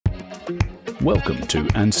Welcome to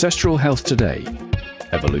Ancestral Health Today,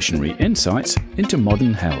 evolutionary insights into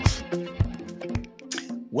modern health.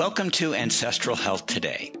 Welcome to Ancestral Health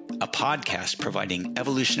Today, a podcast providing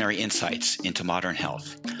evolutionary insights into modern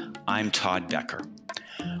health. I'm Todd Becker.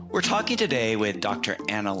 We're talking today with Dr.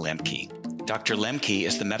 Anna Lembke. Dr. Lembke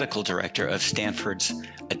is the medical director of Stanford's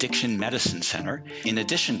Addiction Medicine Center, in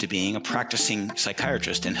addition to being a practicing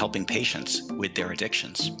psychiatrist and helping patients with their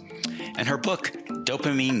addictions. And her book,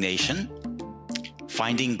 Dopamine Nation,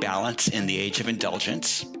 Finding Balance in the Age of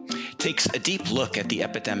Indulgence, takes a deep look at the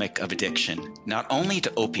epidemic of addiction, not only to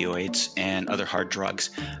opioids and other hard drugs,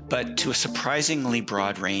 but to a surprisingly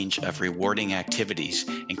broad range of rewarding activities,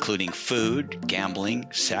 including food, gambling,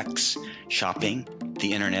 sex, shopping,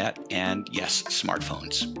 the internet, and yes,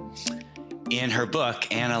 smartphones. In her book,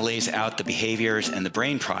 Anna lays out the behaviors and the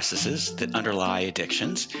brain processes that underlie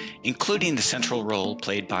addictions, including the central role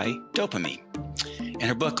played by dopamine. And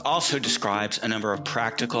her book also describes a number of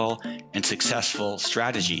practical and successful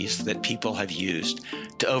strategies that people have used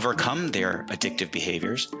to overcome their addictive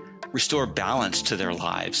behaviors, restore balance to their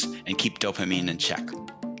lives, and keep dopamine in check.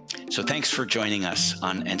 So thanks for joining us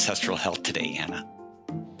on Ancestral Health Today, Anna.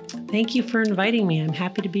 Thank you for inviting me. I'm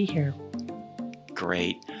happy to be here.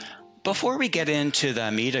 Great. Before we get into the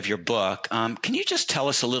meat of your book, can you just tell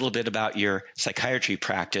us a little bit about your psychiatry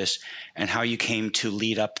practice and how you came to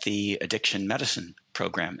lead up the addiction medicine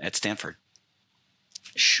program at Stanford?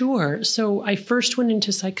 Sure. So I first went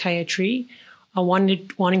into psychiatry,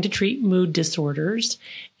 wanting to treat mood disorders,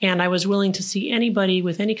 and I was willing to see anybody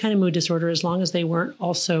with any kind of mood disorder as long as they weren't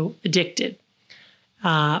also addicted.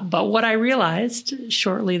 But what I realized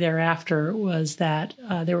shortly thereafter was that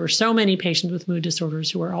there were so many patients with mood disorders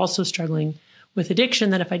who were also struggling with addiction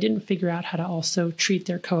that if I didn't figure out how to also treat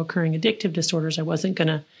their co-occurring addictive disorders, I wasn't going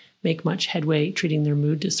to make much headway treating their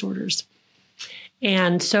mood disorders.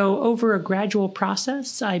 And so over a gradual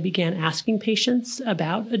process, I began asking patients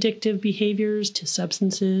about addictive behaviors, to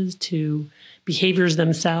substances, to behaviors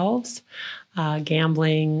themselves,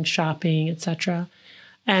 gambling, shopping, etc.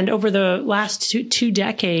 And over the last two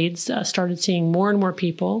decades, started seeing more and more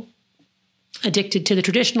people addicted to the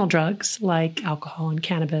traditional drugs like alcohol and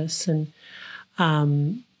cannabis and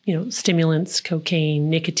stimulants, cocaine,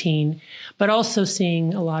 nicotine, but also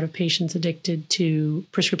seeing a lot of patients addicted to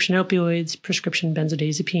prescription opioids, prescription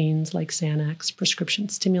benzodiazepines like Xanax, prescription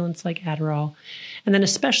stimulants like Adderall, and then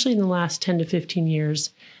especially in the last 10 to 15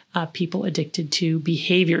 years, people addicted to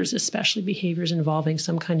behaviors, especially behaviors involving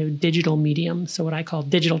some kind of digital medium. So what I call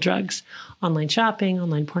digital drugs, online shopping,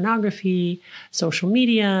 online pornography, social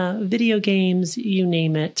media, video games, you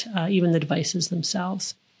name it, even the devices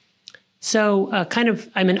themselves. So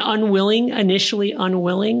I'm an initially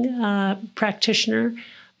unwilling practitioner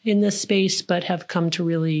in this space, but have come to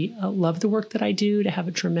really love the work that I do, to have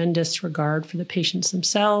a tremendous regard for the patients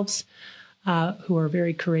themselves, who are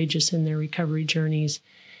very courageous in their recovery journeys.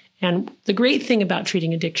 And the great thing about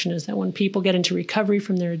treating addiction is that when people get into recovery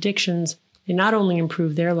from their addictions, they not only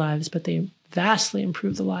improve their lives, but they vastly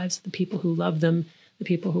improve the lives of the people who love them, the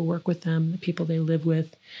people who work with them, the people they live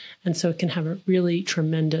with. And so it can have a really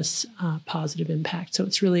tremendous positive impact. So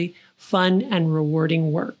it's really fun and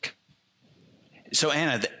rewarding work. So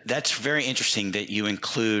Anna, that's very interesting that you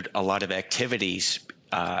include a lot of activities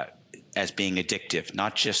as being addictive,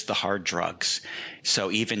 not just the hard drugs.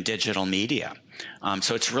 So even digital media.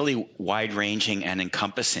 So it's really wide-ranging and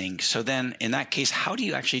encompassing. So then in that case, how do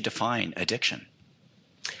you actually define addiction?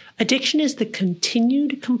 Addiction is the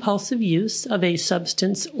continued compulsive use of a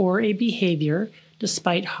substance or a behavior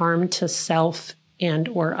despite harm to self and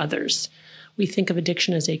or others. We think of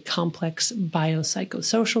addiction as a complex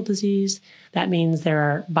biopsychosocial disease. That means there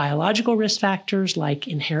are biological risk factors like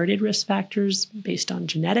inherited risk factors based on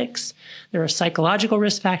genetics. There are psychological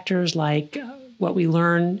risk factors like what we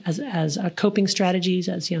learn as coping strategies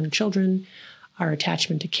as young children, our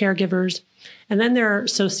attachment to caregivers. And then there are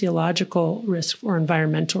sociological risk or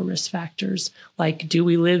environmental risk factors, like do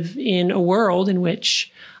we live in a world in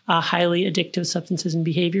which highly addictive substances and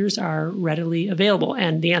behaviors are readily available?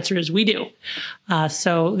 And the answer is we do.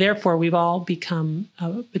 So therefore, we've all become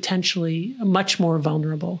potentially much more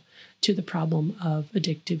vulnerable to the problem of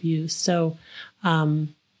addictive use. So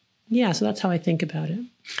so that's how I think about it.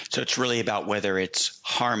 So it's really about whether it's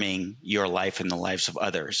harming your life and the lives of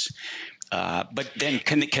others. But then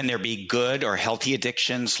can there be good or healthy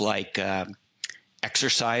addictions like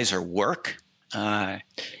exercise or work?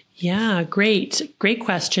 Yeah, great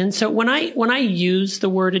question. So when I use the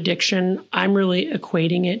word addiction, I'm really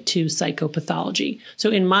equating it to psychopathology.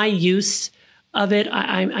 So in my use of it,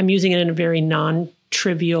 I'm using it in a very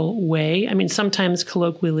trivial way. I mean, sometimes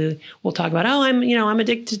colloquially we'll talk about, oh, I'm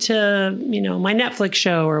addicted to, my Netflix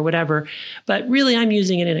show or whatever. But really, I'm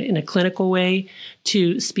using it in a clinical way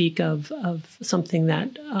to speak of something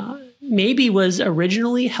that maybe was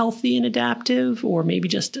originally healthy and adaptive, or maybe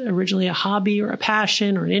just originally a hobby or a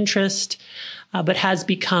passion or an interest, but has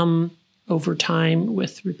become over time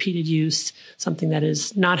with repeated use, something that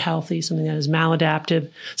is not healthy, something that is maladaptive,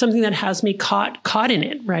 something that has me caught in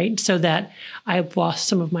it, right? So that I've lost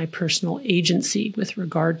some of my personal agency with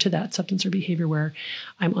regard to that substance or behavior, where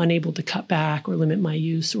I'm unable to cut back or limit my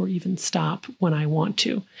use or even stop when I want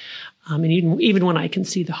to. And even when I can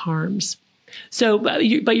see the harms. So, but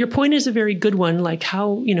your point is a very good one. Like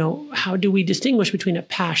how do we distinguish between a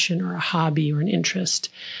passion or a hobby or an interest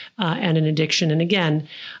and an addiction? And again,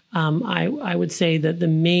 I would say that the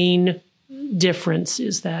main difference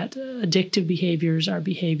is that addictive behaviors are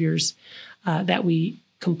behaviors that we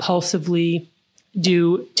compulsively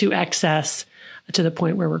do to excess, to the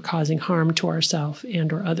point where we're causing harm to ourselves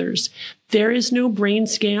and or others. There is no brain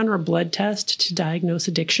scan or blood test to diagnose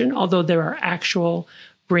addiction, although there are actual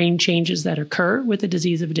brain changes that occur with the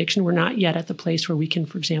disease of addiction. We're not yet at the place where we can,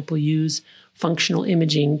 for example, use functional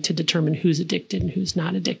imaging to determine who's addicted and who's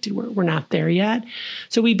not addicted. We're not there yet.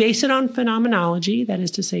 So we base it on phenomenology, that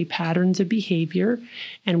is to say patterns of behavior,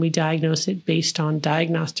 and we diagnose it based on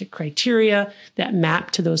diagnostic criteria that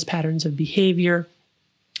map to those patterns of behavior.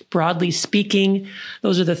 Broadly speaking,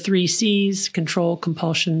 those are the 3 C's: control,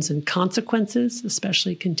 compulsions, and consequences,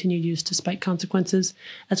 especially continued use despite consequences,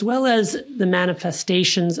 as well as the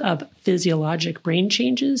manifestations of physiologic brain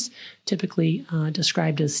changes, typically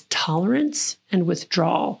described as tolerance and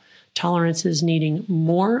withdrawal. Tolerance is needing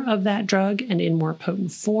more of that drug and in more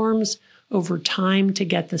potent forms over time to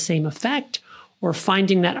get the same effect, or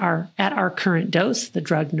finding that at our current dose, the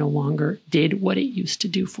drug no longer did what it used to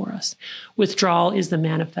do for us. Withdrawal is the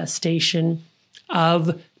manifestation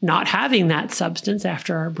of not having that substance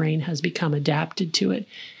after our brain has become adapted to it.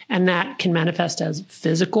 And that can manifest as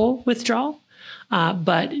physical withdrawal.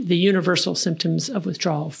 But the universal symptoms of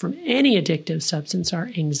withdrawal from any addictive substance are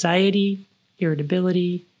anxiety,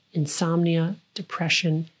 irritability, insomnia,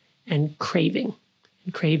 depression, and craving.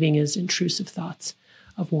 And craving is intrusive thoughts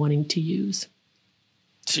of wanting to use.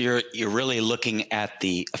 So you're really looking at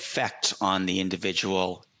the effect on the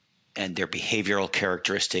individual and their behavioral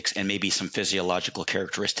characteristics and maybe some physiological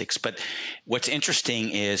characteristics. But what's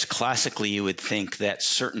interesting is classically you would think that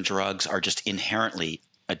certain drugs are just inherently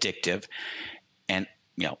addictive, and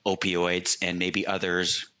opioids, and maybe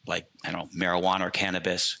others like marijuana or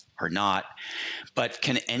cannabis are not. But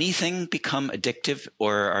can anything become addictive,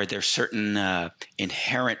 or are there certain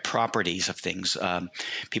inherent properties of things?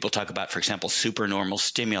 People talk about, for example, supernormal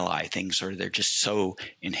stimuli, things, or they're just so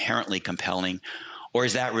inherently compelling. Or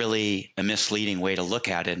is that really a misleading way to look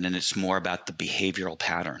at it, and it's more about the behavioral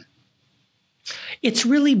pattern? It's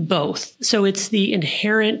really both. So it's the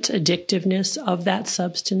inherent addictiveness of that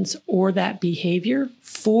substance or that behavior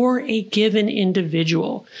for a given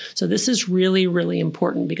individual. So this is really, really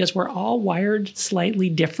important because we're all wired slightly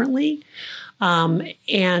differently.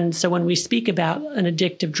 And so when we speak about an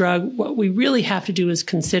addictive drug, what we really have to do is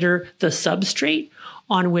consider the substrate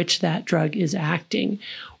on which that drug is acting.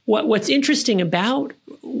 What's interesting about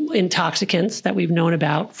intoxicants that we've known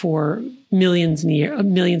about for millions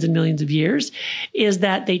and millions of years is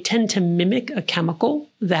that they tend to mimic a chemical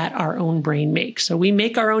that our own brain makes. So we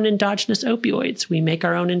make our own endogenous opioids. We make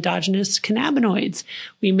our own endogenous cannabinoids.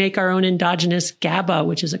 We make our own endogenous GABA,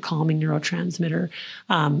 which is a calming neurotransmitter.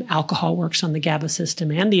 Alcohol works on the GABA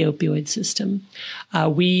system and the opioid system.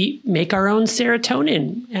 We make our own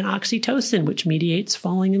serotonin and oxytocin, which mediates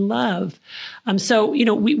falling in love. So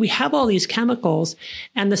we have all these chemicals,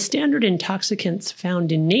 and the standard intoxicants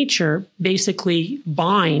found in nature basically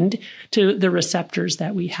bind to the receptors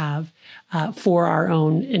that we have for our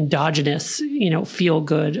own endogenous,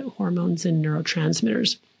 feel-good hormones and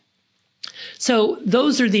neurotransmitters. So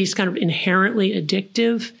those are these kind of inherently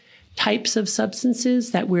addictive types of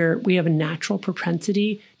substances that we have a natural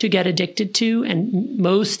propensity to get addicted to, and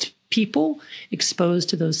most people exposed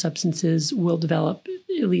to those substances will develop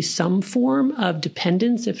at least some form of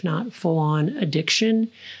dependence, if not full-on addiction.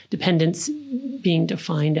 Dependence being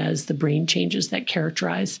defined as the brain changes that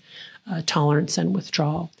characterize tolerance and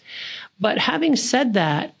withdrawal. But having said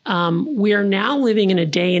that, we are now living in a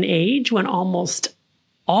day and age when almost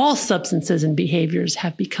all substances and behaviors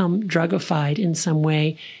have become drugified in some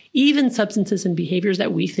way, even substances and behaviors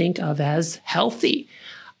that we think of as healthy.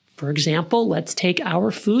 For example, let's take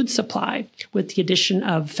our food supply. With the addition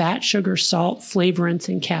of fat, sugar, salt, flavorants,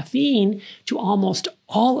 and caffeine to almost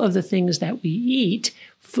all of the things that we eat,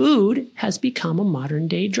 food has become a modern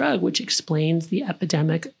day drug, which explains the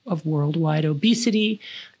epidemic of worldwide obesity,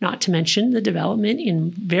 not to mention the development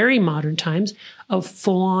in very modern times of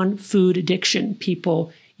full-on food addiction.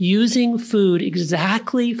 People using food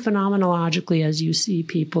exactly phenomenologically as you see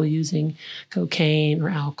people using cocaine or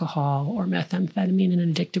alcohol or methamphetamine in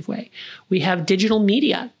an addictive way. We have digital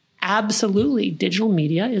media. Absolutely, digital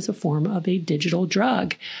media is a form of a digital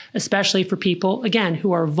drug, especially for people, again,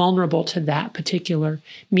 who are vulnerable to that particular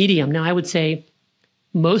medium. Now, I would say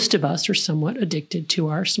most of us are somewhat addicted to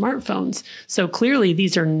our smartphones. So clearly,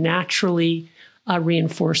 these are naturally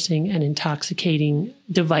reinforcing and intoxicating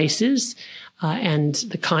devices. And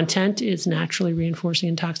the content is naturally reinforcing,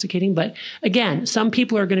 intoxicating. But again, some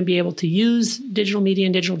people are going to be able to use digital media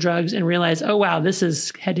and digital drugs and realize, oh, wow, this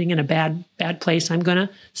is heading in a bad place. I'm going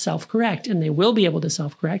to self-correct. And they will be able to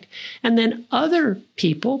self-correct. And then other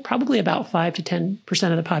people, probably about 5 to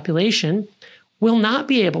 10% of the population, will not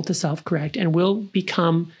be able to self-correct and will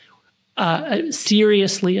become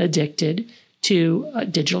seriously addicted to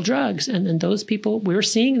digital drugs. And then those people, we're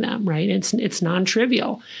seeing them, right? It's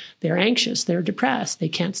non-trivial. They're anxious, they're depressed, they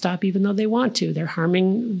can't stop even though they want to. They're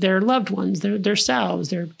harming their loved ones, themselves,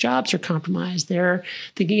 their jobs are compromised. They're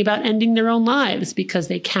thinking about ending their own lives because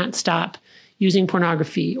they can't stop using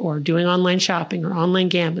pornography or doing online shopping or online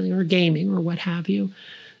gambling or gaming or what have you.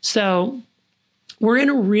 So we're in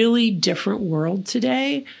a really different world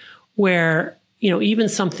today where, even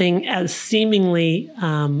something as seemingly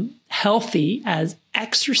healthy as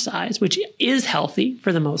exercise, which is healthy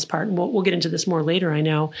for the most part, and we'll get into this more later, I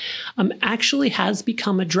know, actually has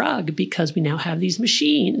become a drug because we now have these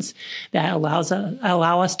machines that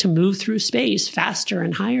allow us to move through space faster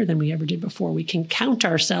and higher than we ever did before. We can count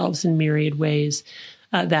ourselves in myriad ways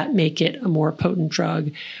that make it a more potent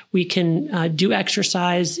drug. We can do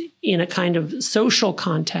exercise in a kind of social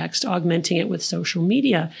context, augmenting it with social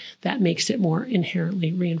media that makes it more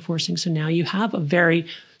inherently reinforcing. So now you have a very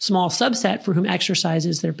small subset for whom exercise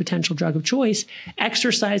is their potential drug of choice,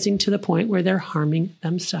 exercising to the point where they're harming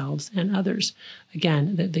themselves and others.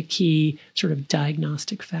 Again, the key sort of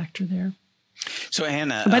diagnostic factor there. So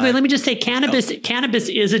Anna, by the way, let me just say cannabis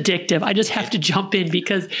is addictive. I just have to jump in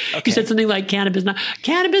because you said something like cannabis.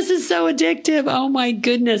 Cannabis is so addictive. Oh my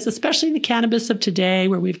goodness, especially the cannabis of today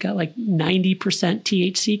where we've got like 90%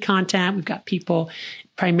 THC content. We've got people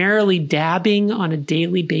primarily dabbing on a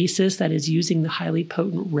daily basis, that is using the highly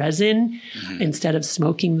potent resin instead of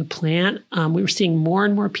smoking the plant. We were seeing more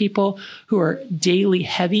and more people who are daily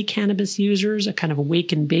heavy cannabis users, a kind of a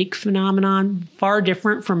wake and bake phenomenon, far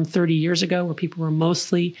different from 30 years ago where people were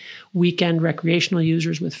mostly weekend recreational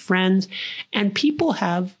users with friends. And people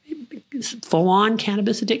have full-on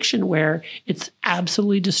cannabis addiction where it's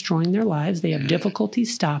absolutely destroying their lives. They have difficulty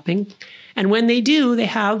stopping. And when they do, they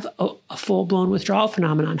have a full-blown withdrawal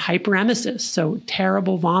phenomenon, hyperemesis, so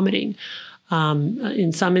terrible vomiting.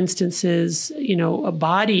 In some instances,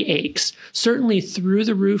 body aches, certainly through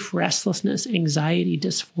the roof restlessness, anxiety,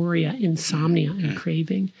 dysphoria, insomnia, and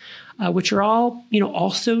craving, which are all,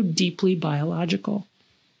 also deeply biological.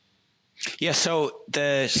 Yeah, so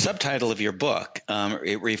the subtitle of your book,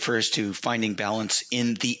 it refers to finding balance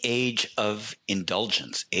in the age of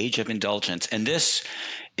indulgence, Age of Indulgence. And this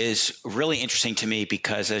is really interesting to me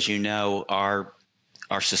because, as you know, our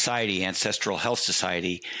society, Ancestral Health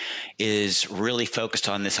Society, is really focused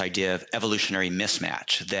on this idea of evolutionary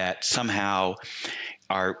mismatch, that somehow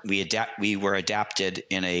we were adapted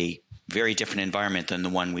in a very different environment than the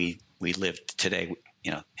one we live today.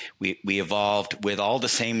 We evolved with all the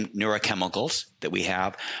same neurochemicals that we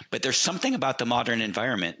have, but there's something about the modern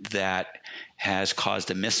environment that has caused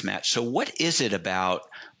a mismatch. So what is it about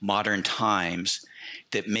modern times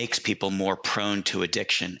that makes people more prone to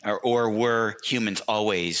addiction, or were humans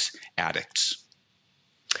always addicts?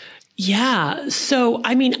 Yeah. So,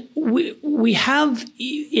 I mean, we have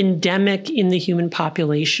endemic in the human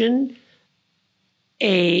population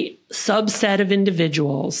a subset of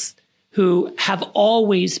individuals who have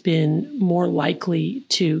always been more likely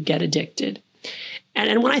to get addicted.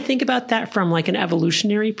 And when I think about that from like an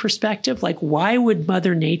evolutionary perspective, like why would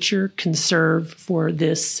Mother Nature conserve for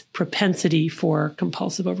this propensity for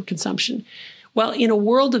compulsive overconsumption? Well, in a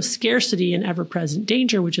world of scarcity and ever-present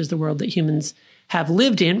danger, which is the world that humans have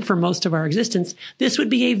lived in for most of our existence, this would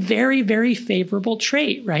be a very, very favorable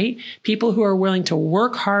trait, right? People who are willing to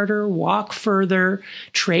work harder, walk further,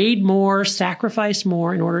 trade more, sacrifice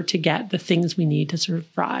more in order to get the things we need to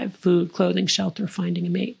survive: food, clothing, shelter, finding a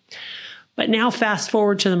mate. But now fast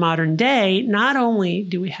forward to the modern day, not only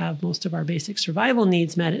do we have most of our basic survival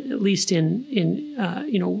needs met, at least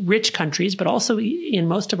in rich countries, but also in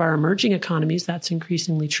most of our emerging economies, that's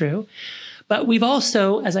increasingly true. But we've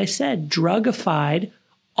also, as I said, drugified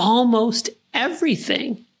almost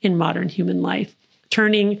everything in modern human life,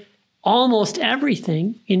 turning almost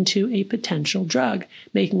everything into a potential drug,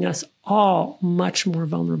 making us all much more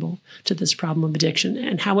vulnerable to this problem of addiction.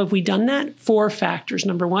 And how have we done that? 4 factors.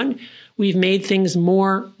 Number 1, we've made things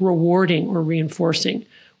more rewarding or reinforcing,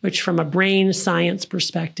 which from a brain science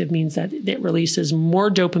perspective means that it releases more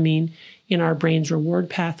dopamine in our brain's reward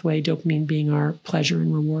pathway, dopamine being our pleasure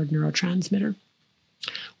and reward neurotransmitter.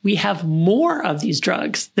 We have more of these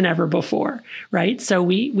drugs than ever before, right? So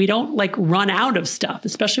we don't like run out of stuff,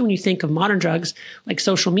 especially when you think of modern drugs like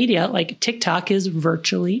social media, like TikTok is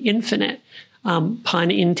virtually infinite, pun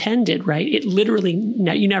intended, right? It literally,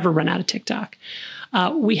 you never run out of TikTok.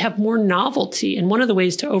 We have more novelty. And one of the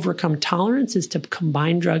ways to overcome tolerance is to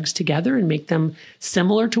combine drugs together and make them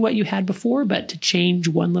similar to what you had before, but to change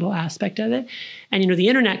one little aspect of it. And, the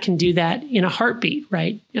internet can do that in a heartbeat,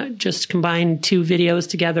 right? Just combine 2 videos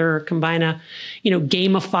together, or gamify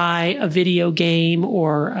a video game,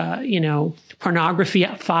 or,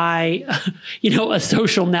 pornographify, a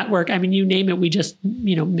social network. I mean, you name it, we just,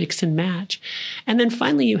 mix and match. And then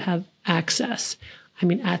finally, you have access. I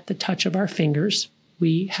mean, at the touch of our fingers,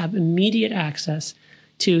 we have immediate access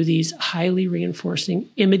to these highly reinforcing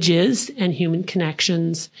images and human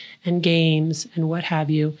connections and games and what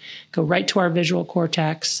have you, go right to our visual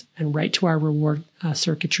cortex and right to our reward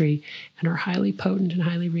circuitry, and are highly potent and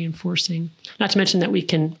highly reinforcing. Not to mention that we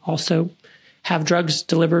can also have drugs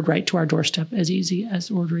delivered right to our doorstep as easily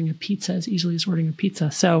as ordering a pizza.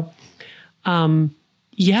 So,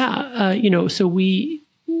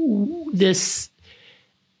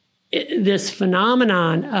 this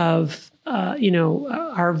phenomenon of,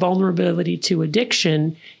 our vulnerability to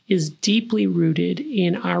addiction is deeply rooted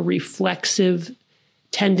in our reflexive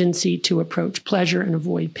tendency to approach pleasure and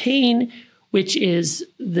avoid pain, which is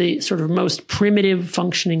the sort of most primitive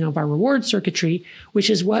functioning of our reward circuitry, which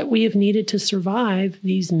is what we have needed to survive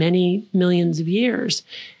these many millions of years.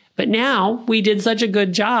 But now we did such a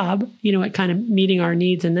good job, at kind of meeting our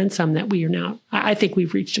needs and then some, that we are now, I think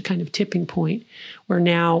we've reached a kind of tipping point where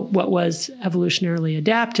now what was evolutionarily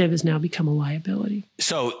adaptive has now become a liability.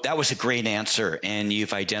 So that was a great answer. And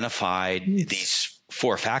you've identified these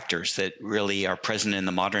 4 factors that really are present in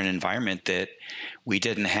the modern environment that we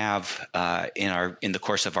didn't have in the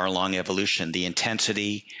course of our long evolution: the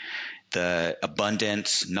intensity, the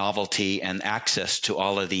abundance, novelty, and access to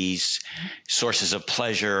all of these sources of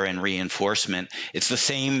pleasure and reinforcement. It's the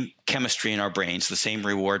same chemistry in our brains, the same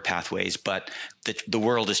reward pathways, but the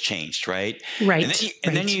world has changed, right? Right.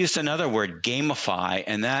 And then you used another word, gamify,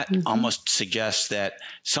 and that almost suggests that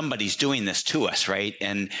somebody's doing this to us, right?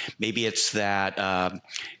 And maybe it's that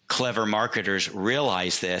clever marketers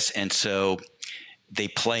realize this, and so they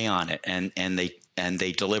play on it, and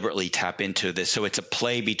they deliberately tap into this. So it's a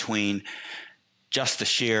play between just the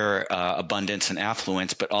sheer abundance and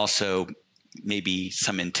affluence, but also maybe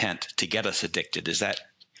some intent to get us addicted. Is that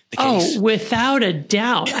the case? Oh, without a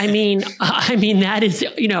doubt. I mean, that is,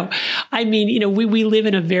 we live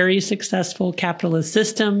in a very successful capitalist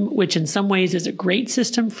system, which in some ways is a great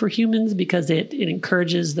system for humans because it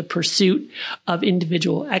encourages the pursuit of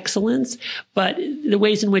individual excellence. But the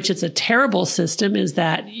ways in which it's a terrible system is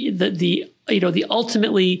that the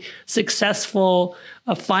ultimately successful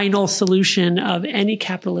final solution of any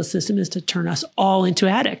capitalist system is to turn us all into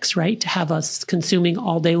addicts, right? To have us consuming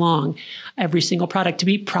all day long, every single product, to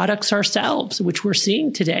be products ourselves, which we're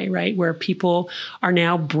seeing today, right? Where people are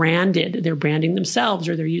now branded, they're branding themselves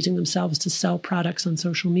or they're using themselves to sell products on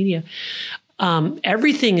social media.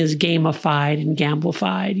 Everything is gamified and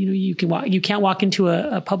gamblified. You can't walk into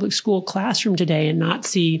a public school classroom today and not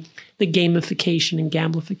see the gamification and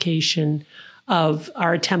gamblification of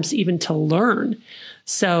our attempts even to learn.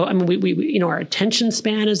 So, we our attention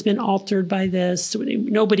span has been altered by this.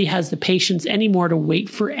 Nobody has the patience anymore to wait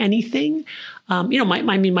for anything.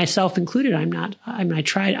 Myself included.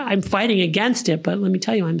 I'm fighting against it, but let me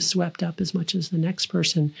tell you, I'm swept up as much as the next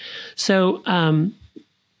person. So,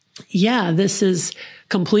 this is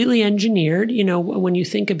completely engineered. When you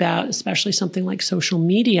think about especially something like social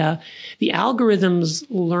media, the algorithms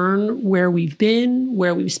learn where we've been,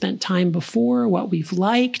 where we've spent time before, what we've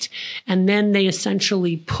liked, and then they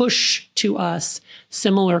essentially push to us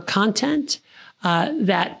similar content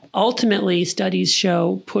that ultimately studies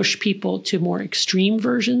show push people to more extreme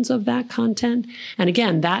versions of that content. And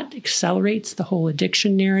again, that accelerates the whole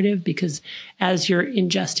addiction narrative, because as you're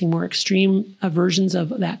ingesting more extreme versions of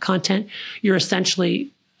that content, you're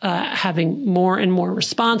essentially having more and more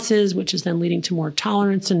responses, which is then leading to more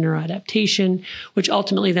tolerance and neuroadaptation, which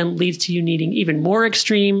ultimately then leads to you needing even more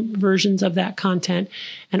extreme versions of that content.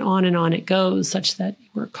 And on it goes, such that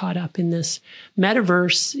we're caught up in this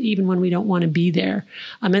metaverse, even when we don't want to be there.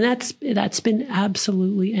 And that's been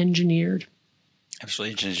absolutely engineered.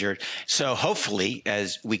 Absolutely engineered. So hopefully,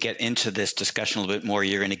 as we get into this discussion a little bit more,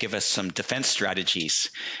 you're going to give us some defense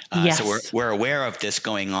strategies. Yes. So we're aware of this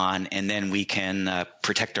going on, and then we can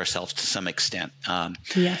protect ourselves to some extent.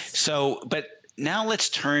 Yes. So, but now let's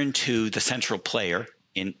turn to the central player.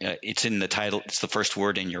 It's in the title. It's the first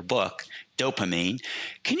word in your book, dopamine.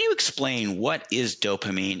 Can you explain what is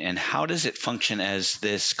dopamine and how does it function as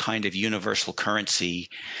this kind of universal currency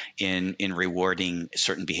in rewarding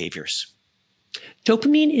certain behaviors?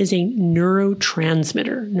 Dopamine is a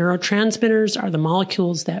neurotransmitter. Neurotransmitters are the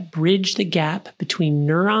molecules that bridge the gap between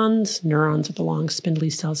neurons. Neurons are the long spindly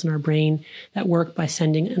cells in our brain that work by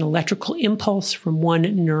sending an electrical impulse from one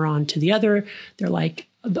neuron to the other. They're like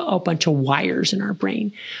a bunch of wires in our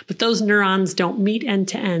brain. But those neurons don't meet end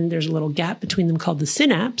to end. There's a little gap between them called the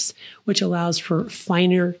synapse, which allows for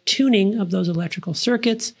finer tuning of those electrical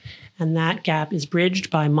circuits. And that gap is bridged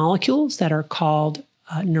by molecules that are called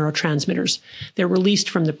neurotransmitters. They're released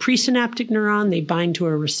from the presynaptic neuron. They bind to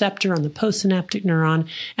a receptor on the postsynaptic neuron,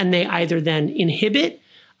 and they either then inhibit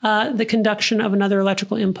the conduction of another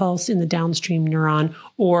electrical impulse in the downstream neuron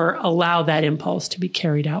or allow that impulse to be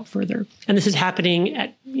carried out further. And this is happening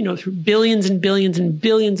at, through billions and billions and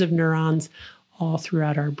billions of neurons all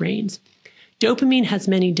throughout our brains. Dopamine has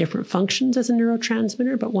many different functions as a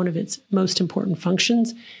neurotransmitter, but one of its most important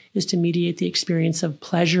functions is to mediate the experience of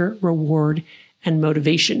pleasure, reward, and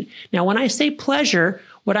motivation. Now, when I say pleasure,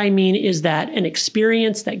 what I mean is that an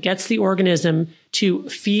experience that gets the organism to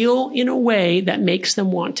feel in a way that makes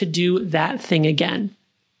them want to do that thing again.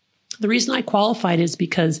 The reason I qualified is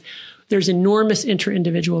because there's enormous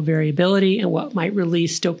inter-individual variability, and what might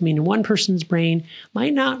release dopamine in one person's brain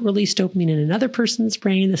might not release dopamine in another person's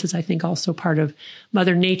brain. This is, I think, also part of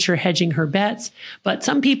Mother Nature hedging her bets. But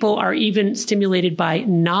some people are even stimulated by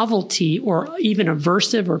novelty or even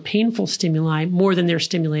aversive or painful stimuli more than they're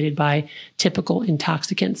stimulated by typical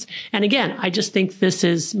intoxicants. And again, I just think this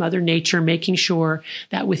is Mother Nature making sure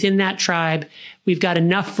that within that tribe, we've got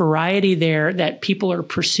enough variety there that people are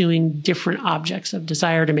pursuing different objects of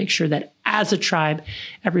desire to make sure that as a tribe,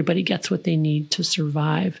 everybody gets what they need to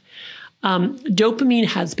survive. Dopamine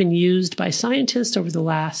has been used by scientists over the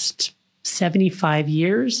last 75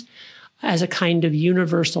 years as a kind of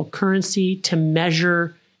universal currency to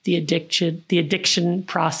measure the addiction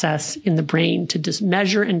process in the brain, to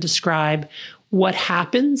measure and describe what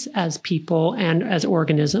happens as people and as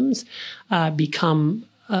organisms become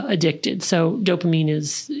addicted. So dopamine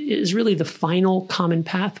is really the final common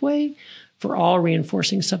pathway for all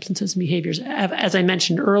reinforcing substances and behaviors. As I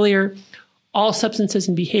mentioned earlier, all substances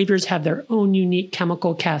and behaviors have their own unique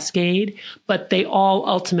chemical cascade, but they all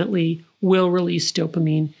ultimately will release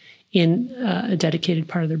dopamine in a dedicated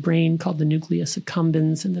part of their brain called the nucleus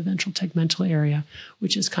accumbens in the ventral tegmental area,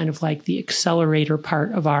 which is kind of like the accelerator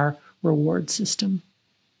part of our reward system.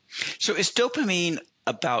 So is dopamine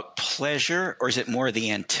about pleasure, or is it more the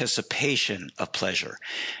anticipation of pleasure?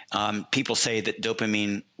 People say that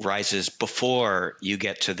dopamine rises before you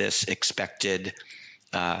get to this expected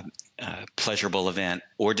pleasurable event,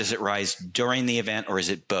 or does it rise during the event, or is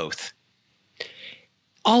it both?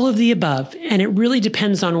 All of the above. And it really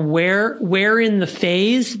depends on where in the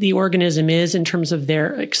phase the organism is in terms of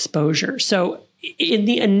their exposure. So in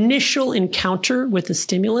the initial encounter with the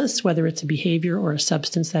stimulus, whether it's a behavior or a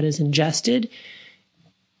substance that is ingested,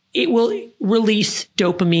 it will release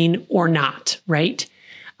dopamine or not, right?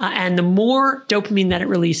 And the more dopamine that it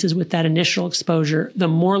releases with that initial exposure, the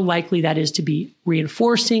more likely that is to be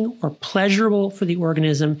reinforcing or pleasurable for the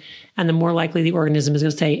organism. And the more likely the organism is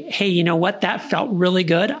going to say, hey, you know what? That felt really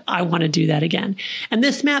good. I want to do that again. And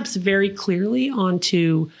this maps very clearly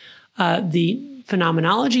onto the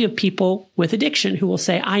phenomenology of people with addiction who will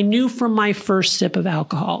say, I knew from my first sip of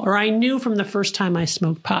alcohol, or I knew from the first time I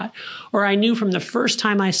smoked pot, or I knew from the first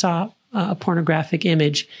time I saw a pornographic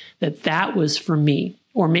image that was for me.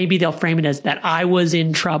 Or maybe they'll frame it as that I was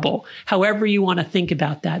in trouble. However you want to think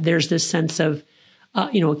about that, there's this sense of,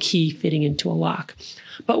 a key fitting into a lock.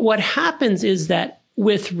 But what happens is that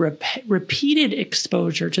with repeated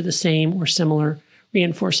exposure to the same or similar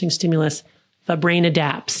reinforcing stimulus, the brain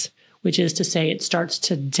adapts. which is to say it starts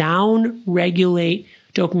to down-regulate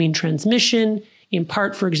dopamine transmission, in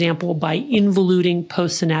part, for example, by involuting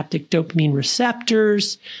postsynaptic dopamine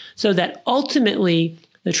receptors, so that ultimately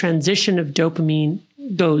the transition of dopamine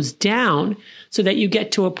goes down so that you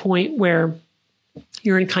get to a point where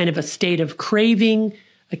you're in kind of a state of craving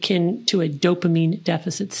akin to a dopamine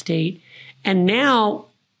deficit state. And now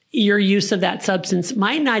your use of that substance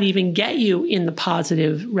might not even get you in the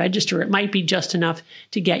positive register. It might be just enough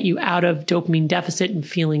to get you out of dopamine deficit and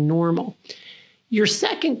feeling normal. Your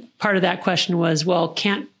second part of that question was, well,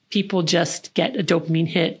 can't people just get a dopamine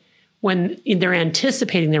hit when they're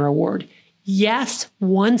anticipating their reward? Yes,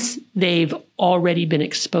 once they've already been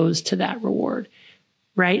exposed to that reward,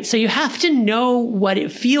 right? So you have to know what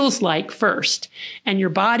it feels like first. And your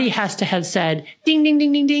body has to have said, ding, ding,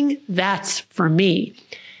 ding, ding, ding, that's for me.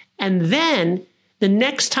 And then the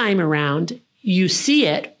next time around, you see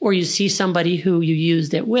it, or you see somebody who you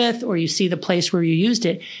used it with, or you see the place where you used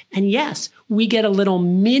it. And yes, we get a little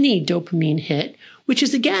mini dopamine hit, which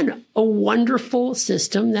is, again, a wonderful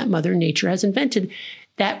system that Mother Nature has invented,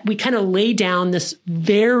 that we kind of lay down this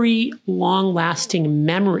very long-lasting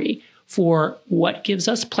memory for what gives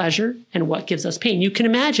us pleasure and what gives us pain. You can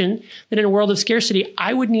imagine that in a world of scarcity,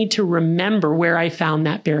 I would need to remember where I found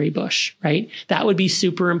that berry bush, right? That would be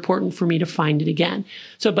super important for me to find it again.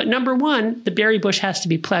 So, but number one, the berry bush has to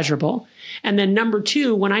be pleasurable. And then number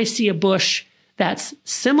two, when I see a bush that's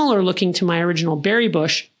similar looking to my original berry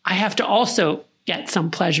bush, I have to also get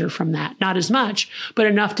some pleasure from that. Not as much, but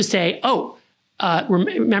enough to say, oh,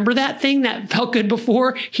 remember that thing that felt good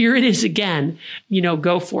before? Here it is again.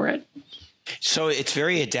 Go for it. So it's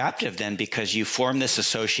very adaptive then, because you form this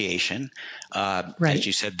association. Right. As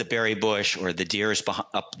you said, the berry bush or the deer is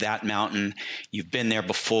up that mountain. You've been there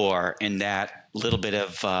before, and that little bit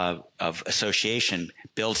of association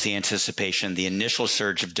builds the anticipation, the initial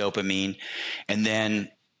surge of dopamine, and then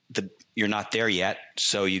you're not there yet,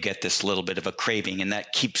 so you get this little bit of a craving, and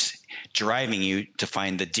that keeps driving you to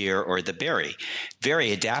find the deer or the berry.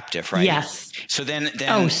 Very adaptive, right? Yes. So then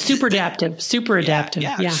super adaptive.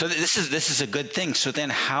 Yeah. So this is a good thing. So then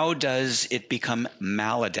how does it become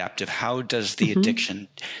maladaptive? How does the addiction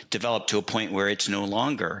develop to a point where it's no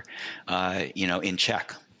longer in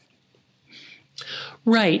check?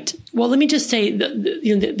 Right. Well, let me just say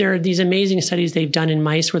there are these amazing studies they've done in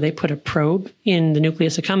mice where they put a probe in the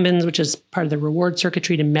nucleus accumbens, which is part of the reward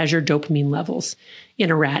circuitry, to measure dopamine levels in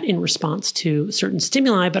a rat in response to certain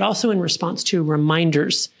stimuli, but also in response to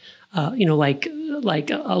reminders. Like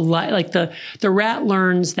the rat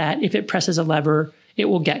learns that if it presses a lever, it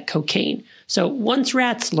will get cocaine. So once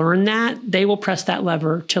rats learn that, they will press that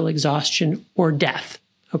lever till exhaustion or death.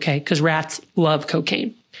 Okay, because rats love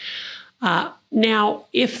cocaine. Now,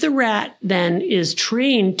 if the rat then is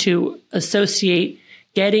trained to associate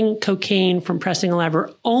getting cocaine from pressing a lever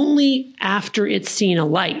only after it's seen a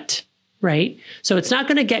light, right? So it's not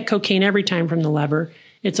going to get cocaine every time from the lever.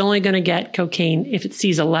 It's only going to get cocaine if it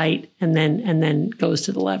sees a light and then goes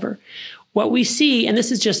to the lever. What we see, and this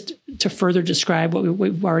is just to further describe what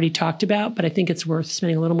we've already talked about, but I think it's worth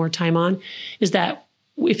spending a little more time on, is that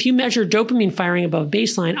if you measure dopamine firing above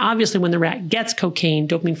baseline, obviously when the rat gets cocaine,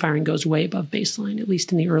 dopamine firing goes way above baseline, at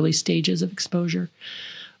least in the early stages of exposure.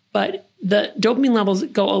 But the dopamine levels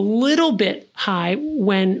go a little bit high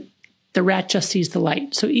when the rat just sees the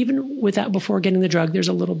light. So even before getting the drug, there's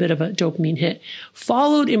a little bit of a dopamine hit,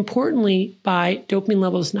 followed importantly by dopamine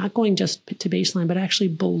levels not going just to baseline, but actually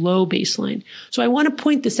below baseline. So I want to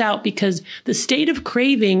point this out because the state of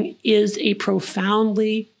craving is a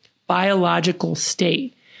profoundly biological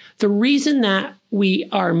state. The reason that we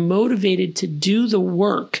are motivated to do the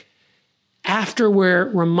work after we're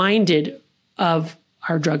reminded of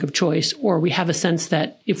our drug of choice, or we have a sense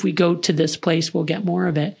that if we go to this place, we'll get more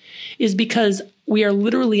of it, is because we are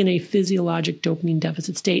literally in a physiologic dopamine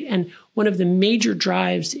deficit state. And one of the major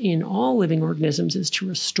drives in all living organisms is to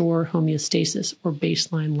restore homeostasis or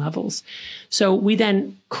baseline levels. So we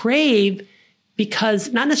then crave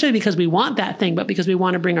because, not necessarily because we want that thing, but because we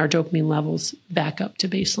want to bring our dopamine levels back up to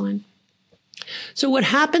baseline. So what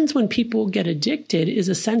happens when people get addicted is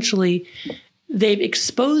essentially they've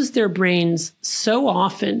exposed their brains so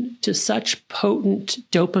often to such potent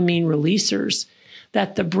dopamine releasers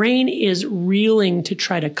that the brain is reeling to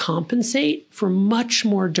try to compensate for much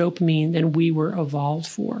more dopamine than we were evolved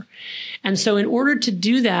for. And so in order to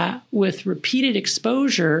do that with repeated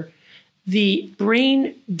exposure, the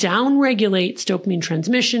brain downregulates dopamine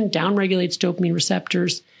transmission, downregulates dopamine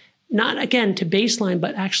receptors, not again to baseline,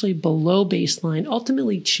 but actually below baseline,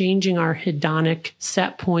 ultimately changing our hedonic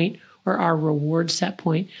set point or our reward set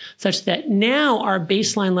point, such that now our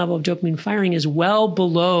baseline level of dopamine firing is well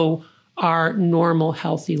below our normal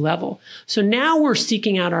healthy level. So now we're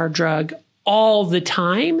seeking out our drug all the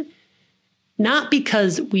time, not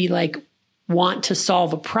because we want to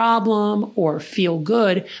solve a problem or feel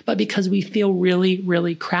good, but because we feel really,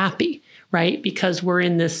 really crappy, right? Because we're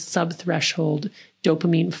in this sub-threshold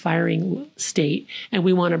dopamine firing state, and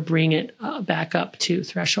we want to bring it back up to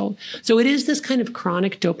threshold. So it is this kind of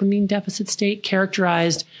chronic dopamine deficit state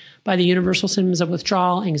characterized by the universal symptoms of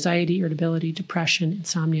withdrawal, anxiety, irritability, depression,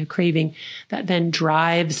 insomnia, craving, that then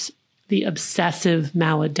drives the obsessive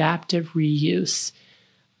maladaptive reuse.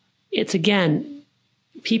 It's, again,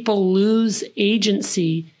 people lose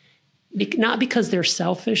agency, not because they're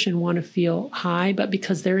selfish and want to feel high, but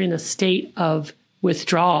because they're in a state of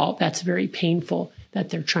withdrawal that's very painful that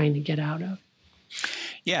they're trying to get out of.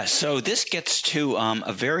 Yeah, so this gets to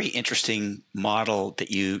a very interesting model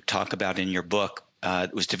that you talk about in your book.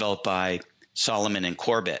 It was developed by Solomon and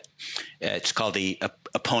Corbett. It's called the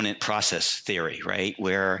opponent process theory, right?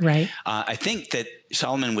 Where I think that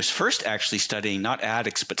Solomon was first actually studying not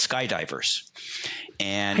addicts, but skydivers.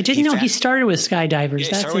 And I didn't know he started with skydivers.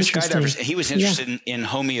 Yeah, That's interesting. Skydivers. He was interested in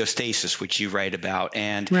homeostasis, which you write about.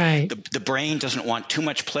 And the brain doesn't want too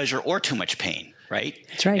much pleasure or too much pain, right?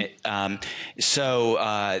 That's right. So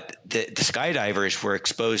the skydivers were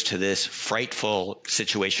exposed to this frightful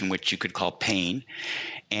situation, which you could call pain.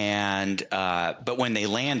 And but when they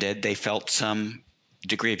landed, they felt some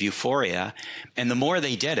degree of euphoria. And the more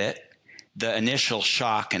they did it, the initial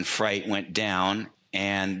shock and fright went down,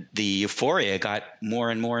 and the euphoria got more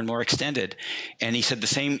and more and more extended. And he said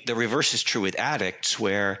the reverse is true with addicts,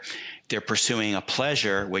 where they're pursuing a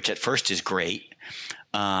pleasure, which at first is great,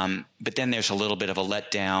 but then there's a little bit of a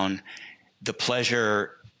letdown. The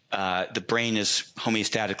pleasure, the brain is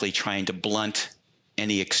homeostatically trying to blunt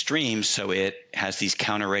any extremes, so it has these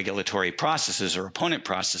counter-regulatory processes or opponent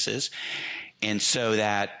processes, and so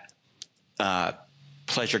that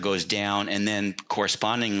pleasure goes down, and then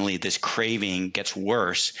correspondingly this craving gets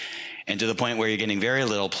worse, and to the point where you're getting very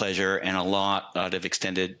little pleasure and a lot of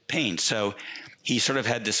extended pain. So he sort of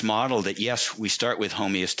had this model that, yes, we start with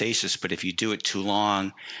homeostasis, but if you do it too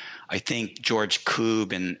long, I think George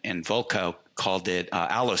Koob and Volkow called it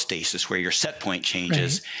allostasis, where your set point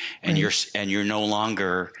changes and you're no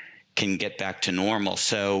longer can get back to normal.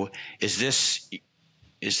 So is this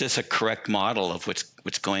a correct model of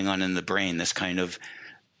what's going on in the brain, this kind of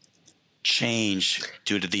change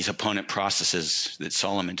due to these opponent processes that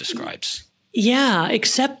Solomon describes? Yeah,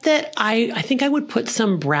 except that I think I would put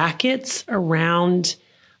some brackets around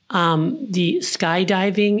the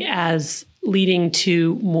skydiving as leading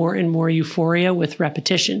to more and more euphoria with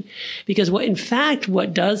repetition. Because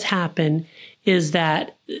what does happen is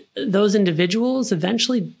that those individuals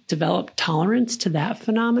eventually develop tolerance to that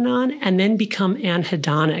phenomenon and then become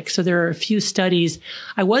anhedonic. So there are a few studies.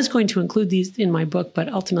 I was going to include these in my book, but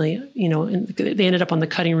ultimately, they ended up on the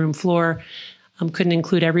cutting room floor. Couldn't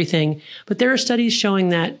include everything. But there are studies showing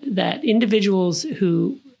that individuals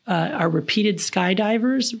who are repeated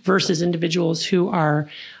skydivers versus individuals who are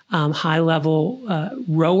high-level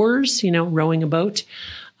rowers, rowing a boat,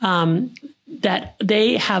 that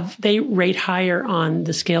they rate higher on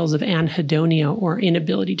the scales of anhedonia, or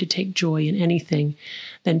inability to take joy in anything,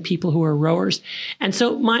 than people who are rowers. And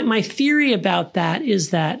so my theory about that is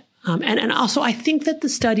that, and also I think that the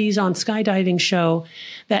studies on skydiving show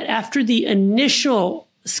that after the initial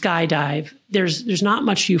skydive, there's not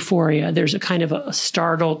much euphoria. There's a kind of a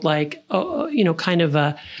startled, kind of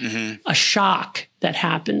a shock that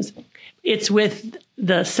happens. It's with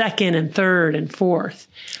the second and third and fourth,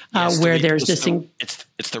 where there's this.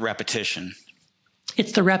 It's the repetition.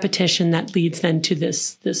 It's the repetition that leads then to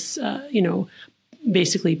this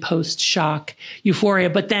basically post-shock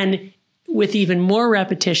euphoria. But then with even more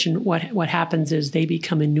repetition, what happens is they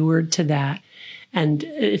become inured to that. And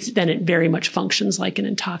it very much functions like an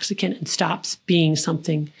intoxicant and stops being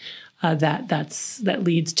something that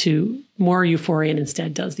leads to more euphoria and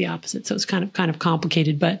instead does the opposite. So it's kind of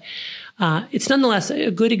complicated, but it's nonetheless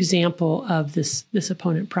a good example of this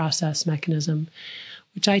opponent process mechanism,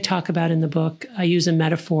 which I talk about in the book. I use a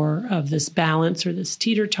metaphor of this balance or this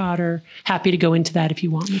teeter-totter. Happy to go into that if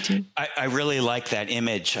you want me to. I really like that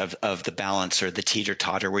image of the balance or the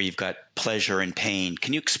teeter-totter where you've got pleasure and pain.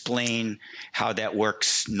 Can you explain how that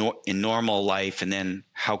works in normal life, and then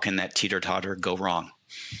how can that teeter-totter go wrong?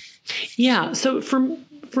 Yeah. So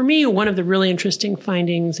for me, one of the really interesting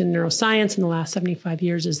findings in neuroscience in the last 75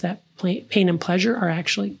 years is that pain and pleasure are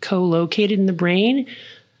actually co-located in the brain,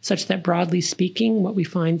 such that broadly speaking, what we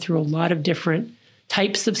find through a lot of different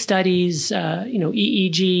types of studies,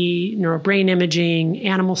 EEG, neurobrain imaging,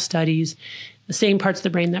 animal studies, The same parts of the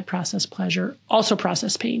brain that process pleasure also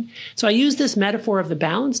process pain. So I use this metaphor of the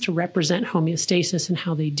balance to represent homeostasis and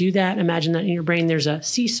how they do that. Imagine that in your brain there's a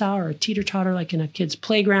seesaw or a teeter-totter like in a kid's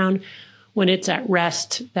playground. When it's at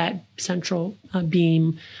rest, that central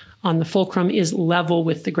beam on the fulcrum is level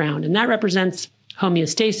with the ground. And that represents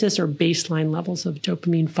homeostasis or baseline levels of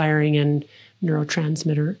dopamine firing and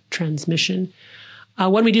neurotransmitter transmission.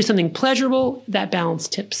 When we do something pleasurable, that balance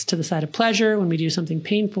tips to the side of pleasure. When we do something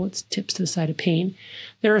painful, it tips to the side of pain.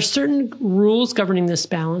 There are certain rules governing this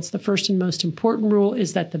balance. The first and most important rule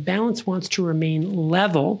is that the balance wants to remain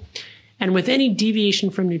level. And with any deviation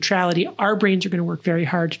from neutrality, our brains are going to work very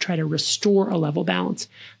hard to try to restore a level balance.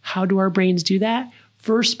 How do our brains do that?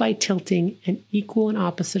 First, by tilting an equal and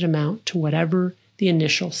opposite amount to whatever the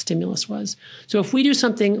initial stimulus was. So if we do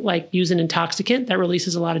something like use an intoxicant that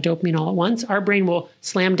releases a lot of dopamine all at once, our brain will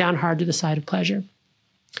slam down hard to the side of pleasure.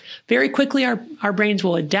 Very quickly, our brains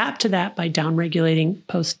will adapt to that by downregulating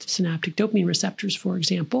postsynaptic dopamine receptors, for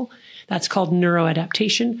example. That's called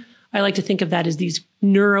neuroadaptation. I like to think of that as these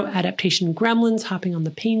neuroadaptation gremlins hopping on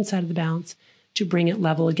the pain side of the balance to bring it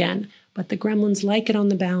level again. But the gremlins like it on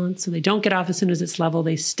the balance, so they don't get off as soon as it's level.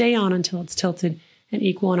 They stay on until it's tilted an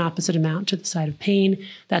equal and opposite amount to the side of pain.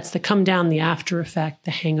 That's the come down, the after effect,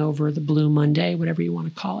 the hangover, the blue Monday, whatever you want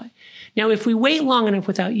to call it. Now, if we wait long enough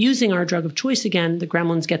without using our drug of choice again, the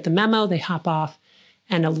gremlins get the memo, they hop off,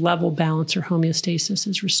 and a level balance or homeostasis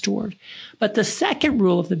is restored. But the second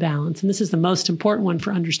rule of the balance, and this is the most important one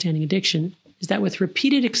for understanding addiction, is that with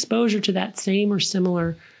repeated exposure to that same or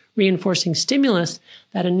similar reinforcing stimulus,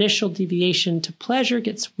 that initial deviation to pleasure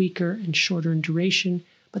gets weaker and shorter in duration,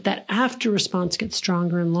 but that after response gets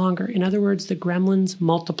stronger and longer. In other words, the gremlins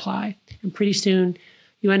multiply. And pretty soon,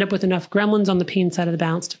 you end up with enough gremlins on the pain side of the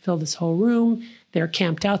balance to fill this whole room. They're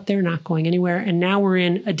camped out there, not going anywhere. And now we're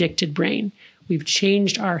in addicted brain. We've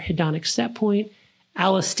changed our hedonic set point.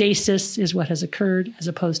 Allostasis is what has occurred as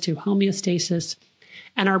opposed to homeostasis.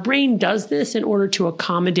 And our brain does this in order to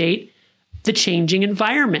accommodate the changing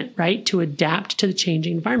environment, right? To adapt to the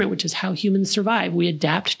changing environment, which is how humans survive. We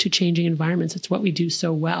adapt to changing environments. It's what we do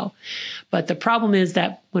so well. But the problem is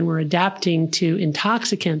that when we're adapting to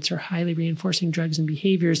intoxicants or highly reinforcing drugs and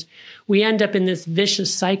behaviors, we end up in this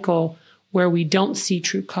vicious cycle where we don't see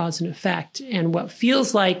true cause and effect. And what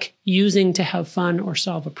feels like using to have fun or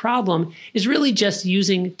solve a problem is really just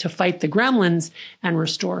using to fight the gremlins and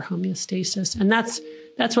restore homeostasis. And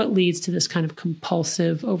that's what leads to this kind of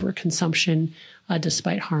compulsive overconsumption,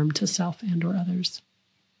 despite harm to self and or others.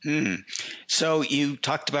 So you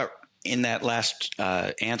talked about in that last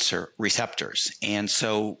answer, receptors. And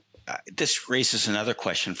so this raises another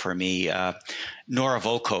question for me. Nora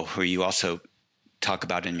Volkow, who you also talk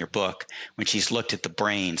about in your book, when she's looked at the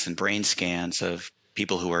brains and brain scans of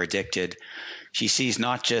people who are addicted, she sees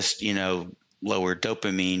not just, lower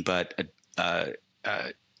dopamine, but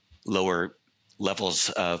lower levels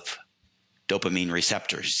of dopamine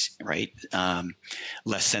receptors, right?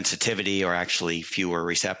 Less sensitivity or actually fewer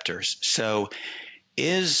receptors. So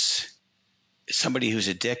is somebody who's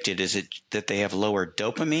addicted, is it that they have lower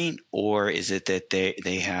dopamine, or is it that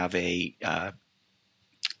they have a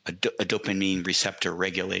dopamine receptor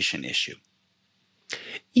regulation issue?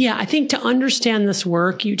 Yeah, I think to understand this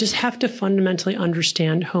work, you just have to fundamentally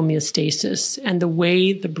understand homeostasis and the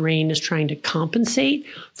way the brain is trying to compensate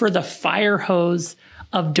for the fire hose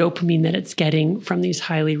of dopamine that it's getting from these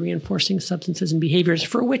highly reinforcing substances and behaviors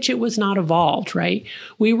for which it was not evolved, right?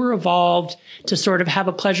 We were evolved to sort of have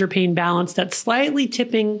a pleasure-pain balance that's slightly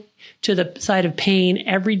tipping to the side of pain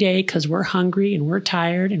every day because we're hungry and we're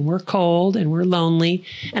tired and we're cold and we're lonely.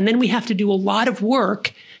 And then we have to do a lot of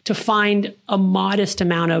work to find a modest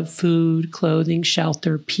amount of food, clothing,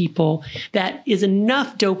 shelter, people that is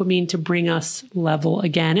enough dopamine to bring us level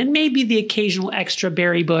again, and maybe the occasional extra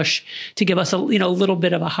berry bush to give us a little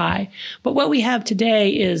bit of a high. But what we have today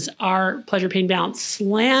is our pleasure-pain balance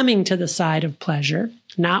slamming to the side of pleasure,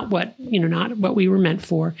 not what we were meant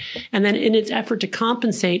for, and then in its effort to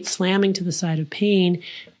compensate, slamming to the side of pain.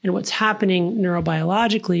 And what's happening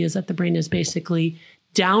neurobiologically is that the brain is basically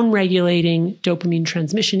downregulating dopamine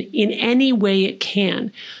transmission in any way it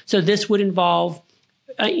can. So this would involve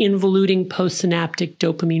involuting postsynaptic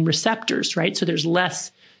dopamine receptors, right? So there's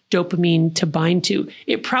less dopamine to bind to.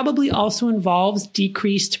 It probably also involves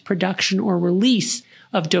decreased production or release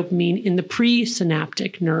of dopamine in the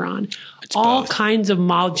presynaptic neuron. It's all both. Kinds of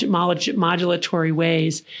modulatory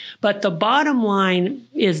ways. But the bottom line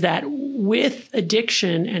is that with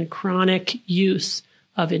addiction and chronic use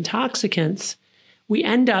of intoxicants, we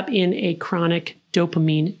end up in a chronic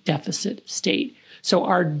dopamine deficit state. So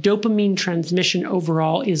our dopamine transmission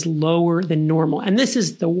overall is lower than normal. And this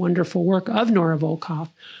is the wonderful work of Nora Volkow,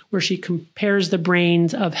 where she compares the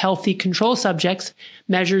brains of healthy control subjects,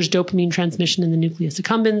 measures dopamine transmission in the nucleus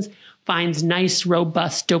accumbens, finds nice,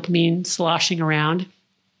 robust dopamine sloshing around,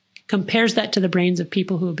 compares that to the brains of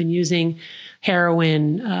people who have been using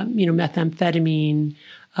heroin, methamphetamine,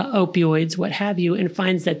 opioids, what have you, and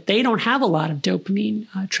finds that they don't have a lot of dopamine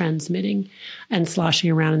transmitting and sloshing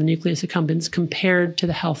around in the nucleus accumbens compared to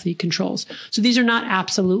the healthy controls. So these are not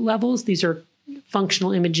absolute levels. These are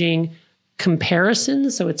functional imaging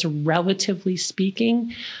comparisons. So it's relatively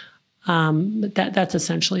speaking. But that's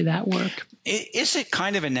essentially that work. Is it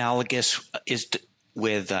kind of analogous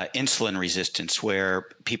with insulin resistance, where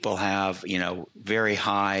people have, very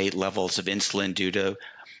high levels of insulin due to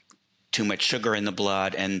too much sugar in the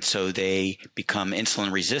blood, and so they become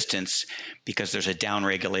insulin resistant because there's a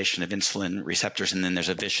downregulation of insulin receptors, and then there's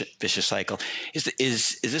a vicious cycle.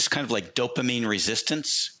 Is this kind of like dopamine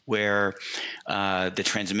resistance, where the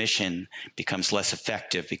transmission becomes less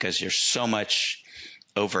effective because there's so much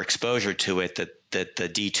overexposure to it that the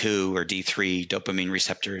D2 or D3 dopamine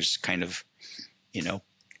receptors kind of,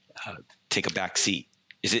 take a back seat?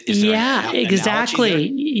 Is there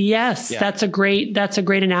exactly. Yes, yeah. That's a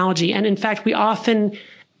great analogy. And in fact, we often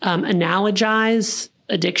analogize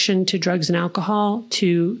addiction to drugs and alcohol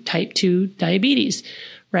to type 2 diabetes,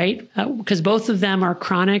 right? Because both of them are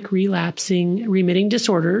chronic, relapsing, remitting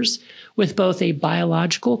disorders with both a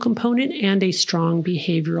biological component and a strong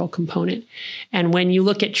behavioral component. And when you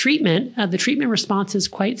look at treatment, the treatment response is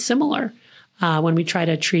quite similar. When we try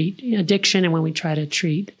to treat addiction and when we try to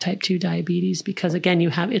treat type 2 diabetes, because again,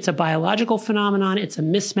 it's a biological phenomenon, it's a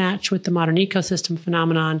mismatch with the modern ecosystem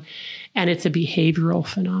phenomenon, and it's a behavioral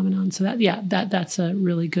phenomenon. So that's a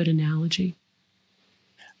really good analogy.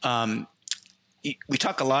 We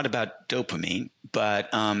talk a lot about dopamine, but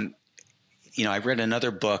I read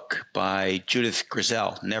another book by Judith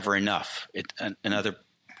Grisel, Never Enough, another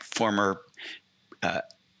former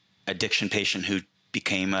addiction patient who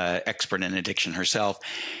became an expert in addiction herself.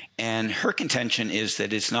 And her contention is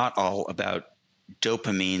that it's not all about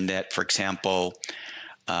dopamine, that, for example,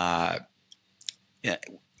 dopamine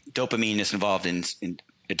is involved in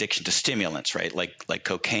addiction to stimulants, right? Like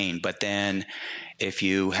cocaine. But then if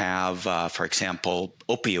you have, for example,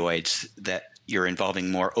 opioids, that you're involving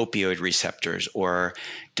more opioid receptors, or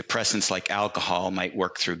depressants like alcohol might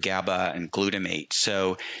work through GABA and glutamate.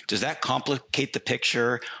 So does that complicate the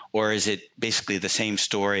picture, or is it basically the same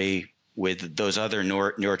story with those other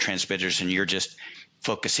neurotransmitters and you're just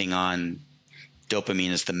focusing on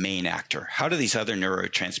dopamine as the main actor? How do these other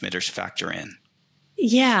neurotransmitters factor in?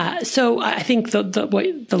 Yeah. So I think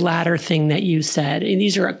the latter thing that you said, and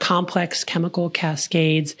these are complex chemical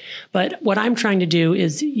cascades, but what I'm trying to do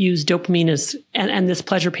is use dopamine and this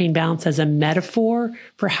pleasure-pain balance as a metaphor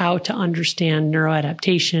for how to understand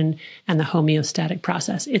neuroadaptation and the homeostatic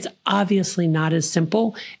process. It's obviously not as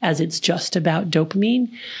simple as it's just about dopamine,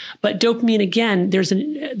 but dopamine, again,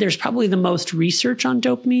 there's probably the most research on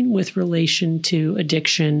dopamine with relation to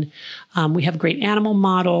addiction. We have great animal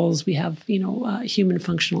models. We have, human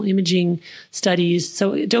functional imaging studies.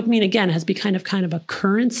 So dopamine, again, has become kind of a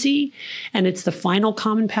currency, and it's the final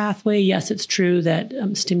common pathway. Yes, it's true that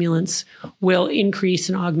stimulants will increase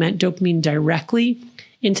and augment dopamine directly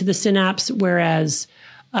into the synapse, whereas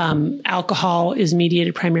alcohol is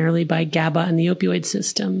mediated primarily by GABA and the opioid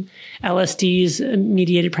system. LSD is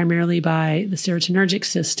mediated primarily by the serotonergic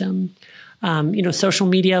system. Social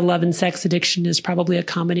media, love and sex addiction is probably a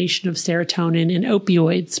combination of serotonin and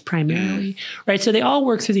opioids primarily, right? So they all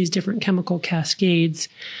work through these different chemical cascades,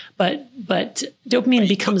 but dopamine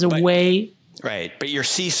becomes a way. Right. But your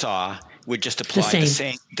seesaw would just apply the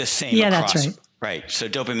same yeah, across. That's right. Right. So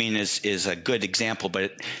dopamine is a good example,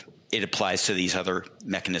 but it applies to these other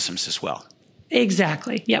mechanisms as well.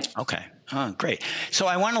 Exactly. Yep. Okay. Oh, great. So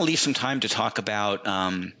I want to leave some time to talk about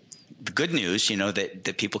the good news,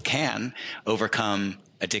 that people can overcome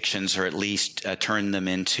addictions, or at least turn them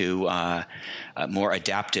into more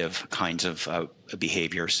adaptive kinds of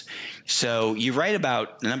behaviors. So you write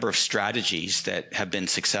about a number of strategies that have been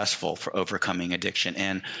successful for overcoming addiction,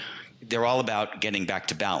 and they're all about getting back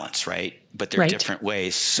to balance, right? But they're different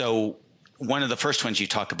ways. So one of the first ones you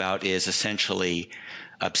talk about is essentially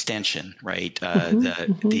abstention, right?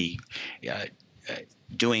 The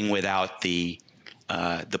doing without the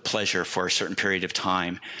pleasure for a certain period of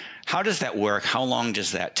time. How does that work? How long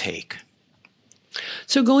does that take?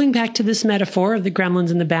 So going back to this metaphor of the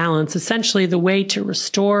gremlins and the balance, essentially the way to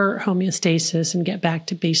restore homeostasis and get back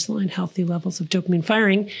to baseline healthy levels of dopamine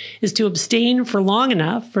firing is to abstain for long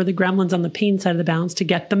enough for the gremlins on the pain side of the balance to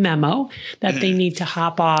get the memo that they need to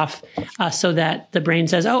hop off so that the brain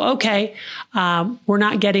says, oh, okay, we're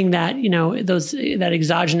not getting that, that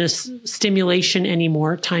exogenous stimulation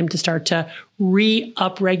anymore. Time to start to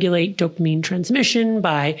upregulate dopamine transmission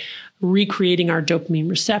by recreating our dopamine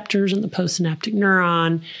receptors in the postsynaptic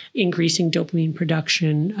neuron, increasing dopamine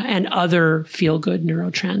production, and other feel-good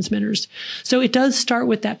neurotransmitters. So it does start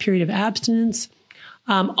with that period of abstinence.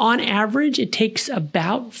 On average, it takes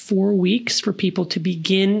about 4 weeks for people to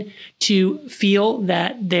begin to feel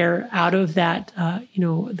that they're out of that,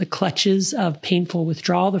 the clutches of painful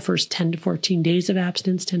withdrawal. The first 10 to 14 days of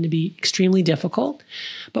abstinence tend to be extremely difficult.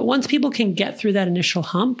 But once people can get through that initial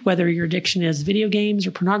hump, whether your addiction is video games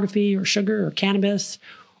or pornography or sugar or cannabis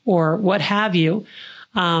or what have you,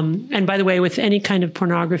 and by the way, with any kind of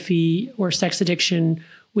pornography or sex addiction,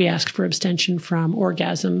 we ask for abstention from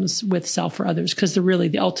orgasms with self or others, because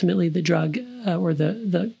ultimately the drug or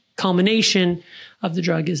the culmination of the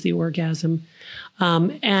drug is the orgasm.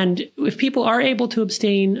 And if people are able to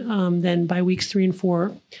abstain, then by weeks 3 and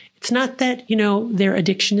 4, it's not that, their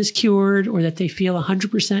addiction is cured or that they feel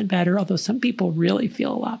 100% better, although some people really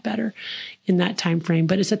feel a lot better in that time frame,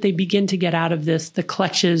 but it's that they begin to get out of the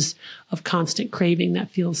clutches of constant craving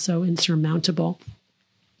that feels so insurmountable.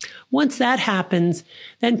 Once that happens,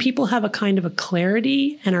 then people have a kind of a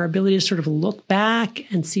clarity and our ability to sort of look back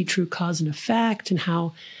and see true cause and effect and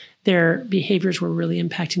how their behaviors were really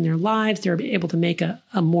impacting their lives. They're able to make a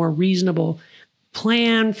more reasonable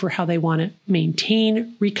plan for how they want to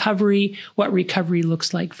maintain recovery, what recovery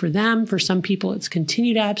looks like for them. For some people, it's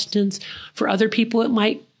continued abstinence. For other people, it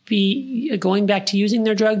might be going back to using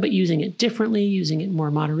their drug, but using it differently, using it in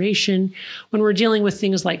more moderation. When we're dealing with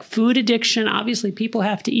things like food addiction, obviously people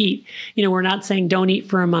have to eat. We're not saying don't eat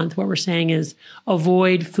for a month. What we're saying is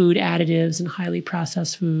avoid food additives and highly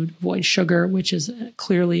processed food, avoid sugar, which is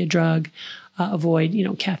clearly a drug, avoid,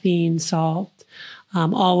 caffeine, salt,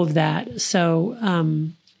 all of that. So,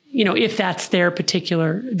 if that's their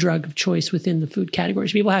particular drug of choice within the food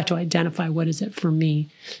categories, people have to identify what is it for me.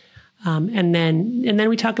 And then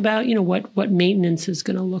we talk about, what maintenance is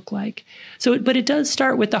going to look like. So, but it does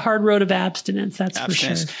start with the hard road of abstinence. That's for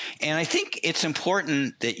sure. And I think it's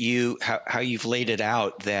important that how you've laid it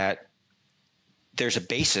out, that there's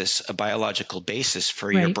a biological basis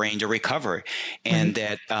for your brain to recover, and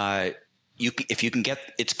that if you can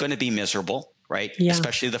it's going to be miserable, right? Yeah.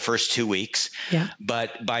 Especially the first 2 weeks. Yeah.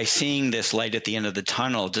 But by seeing this light at the end of the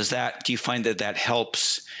tunnel, do you find that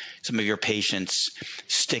helps some of your patients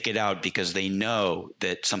stick it out because they know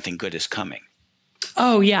that something good is coming?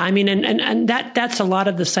 Oh, yeah. I mean, and that's a lot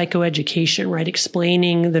of the psychoeducation, right?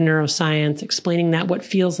 Explaining the neuroscience, explaining that what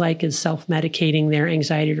feels like is self-medicating their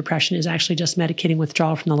anxiety or depression is actually just medicating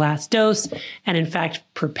withdrawal from the last dose. And in fact,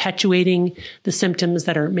 perpetuating the symptoms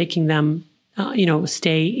that are making them,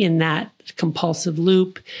 stay in that compulsive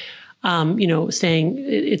loop. Saying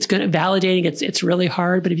it's going to validating it's really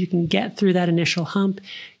hard, but if you can get through that initial hump,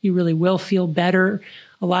 you really will feel better.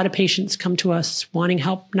 A lot of patients come to us wanting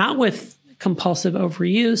help, not with compulsive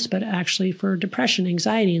overuse, but actually for depression,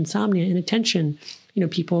 anxiety, insomnia, inattention.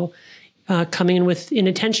 People coming in with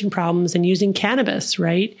inattention problems and using cannabis,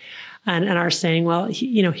 right? And are saying, well,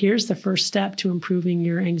 here's the first step to improving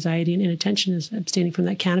your anxiety and inattention is abstaining from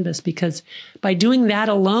that cannabis, because by doing that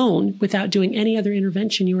alone, without doing any other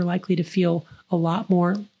intervention, you are likely to feel a lot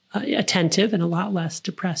more attentive and a lot less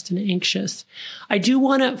depressed and anxious. I do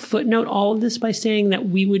want to footnote all of this by saying that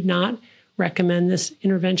we would not recommend this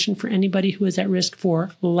intervention for anybody who is at risk for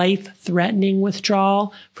life-threatening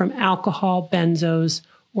withdrawal from alcohol, benzos,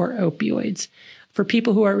 or opioids. For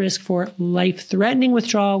people who are at risk for life-threatening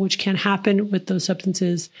withdrawal, which can happen with those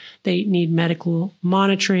substances, they need medical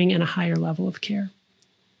monitoring and a higher level of care.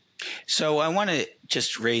 So I want to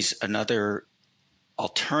just raise another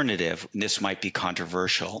alternative. This might be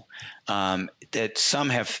controversial, that some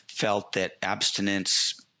have felt that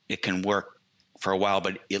abstinence, it can work for a while,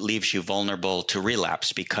 but it leaves you vulnerable to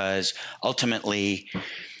relapse because ultimately,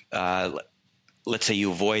 let's say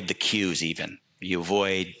you avoid the cues even. You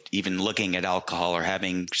avoid even looking at alcohol or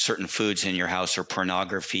having certain foods in your house or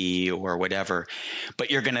pornography or whatever, but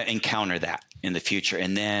you're going to encounter that in the future.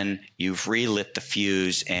 And then you've relit the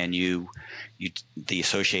fuse and the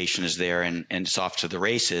association is there and it's off to the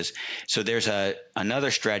races. So there's another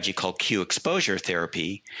strategy called cue exposure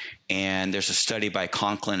therapy. And there's a study by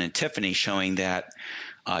Conklin and Tiffany showing that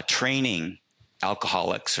training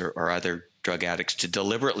alcoholics or other drug addicts to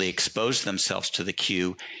deliberately expose themselves to the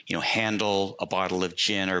cue, handle a bottle of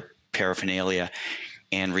gin or paraphernalia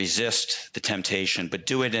and resist the temptation, but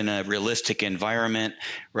do it in a realistic environment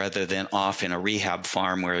rather than off in a rehab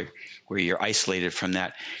farm where you're isolated from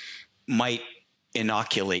that, might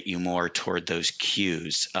inoculate you more toward those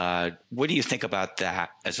cues. What do you think about that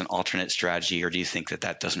as an alternate strategy, or do you think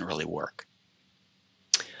that doesn't really work?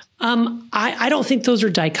 I don't think those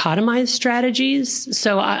are dichotomized strategies.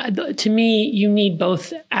 So to me, you need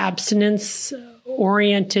both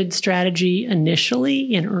abstinence-oriented strategy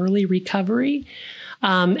initially in early recovery.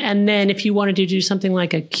 And then if you wanted to do something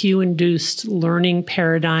like a cue-induced learning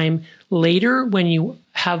paradigm later, when you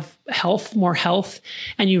have more health,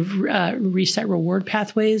 and you reset reward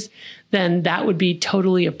pathways, then that would be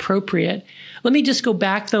totally appropriate. Let me just go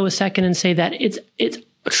back, though, a second and say that it's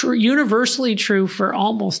universally true for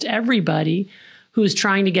almost everybody who's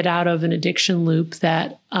trying to get out of an addiction loop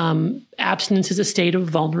that abstinence is a state of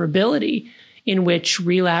vulnerability in which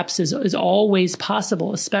relapse is always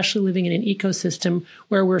possible, especially living in an ecosystem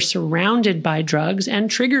where we're surrounded by drugs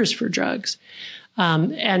and triggers for drugs.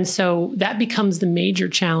 And so that becomes the major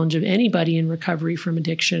challenge of anybody in recovery from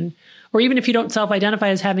addiction, or even if you don't self-identify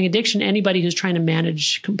as having addiction, anybody who's trying to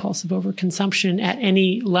manage compulsive overconsumption at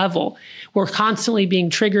any level. We're constantly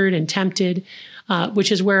being triggered and tempted,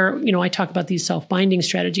 which is where, I talk about these self-binding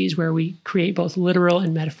strategies where we create both literal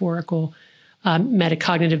and metaphorical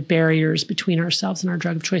metacognitive barriers between ourselves and our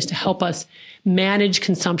drug of choice to help us manage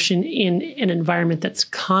consumption in an environment that's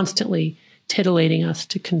constantly titillating us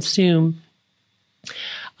to consume.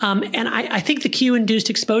 And I think the cue-induced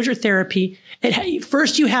exposure therapy,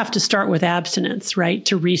 first you have to start with abstinence, right,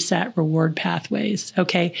 to reset reward pathways,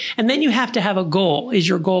 okay? And then you have to have a goal. Is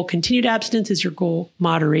your goal continued abstinence? Is your goal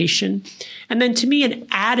moderation? And then to me, an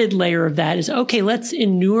added layer of that is, okay, let's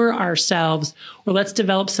inure ourselves, or let's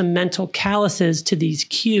develop some mental calluses to these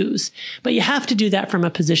cues. But you have to do that from a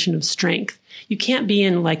position of strength. You can't be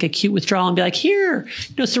in like acute withdrawal and be like, here,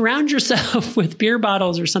 surround yourself with beer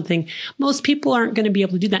bottles or something. Most people aren't going to be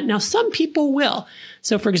able to do that. Now, some people will.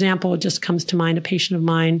 So, for example, it just comes to mind a patient of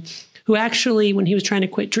mine who actually, when he was trying to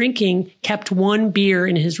quit drinking, kept one beer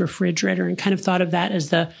in his refrigerator and kind of thought of that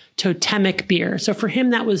as the totemic beer. So for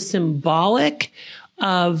him, that was symbolic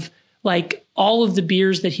of like all of the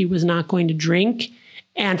beers that he was not going to drink.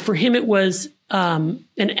 And for him, it was an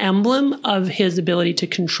emblem of his ability to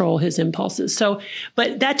control his impulses. So,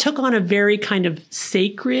 but that took on a very kind of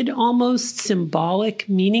sacred, almost symbolic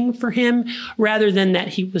meaning for him, rather than that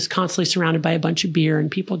he was constantly surrounded by a bunch of beer and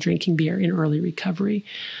people drinking beer in early recovery.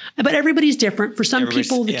 But everybody's different. For some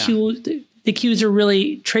people, the cues are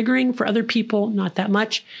really triggering. For other people, not that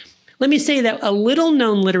much. Let me say that a little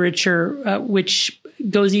known literature, which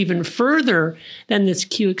goes even further than this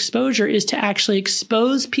cue exposure, is to actually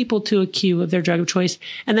expose people to a cue of their drug of choice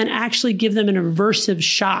and then actually give them an aversive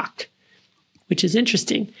shock, which is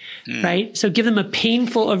interesting, right? So give them a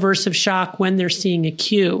painful aversive shock when they're seeing a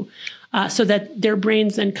cue, so that their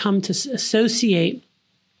brains then come to associate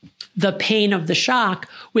the pain of the shock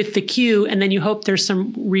with the cue, and then you hope there's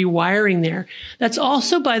some rewiring there. That's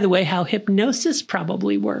also, by the way, how hypnosis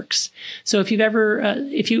probably works. So if you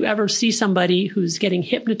ever see somebody who's getting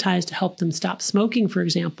hypnotized to help them stop smoking, for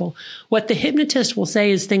example, what the hypnotist will say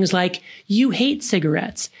is things like, you hate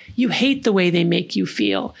cigarettes. You hate the way they make you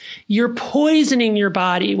feel. You're poisoning your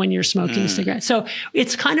body when you're smoking cigarettes. So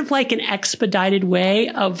it's kind of like an expedited way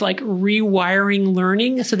of like rewiring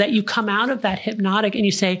learning so that you come out of that hypnotic and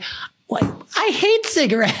you say, I hate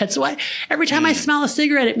cigarettes. Why? Every time I smell a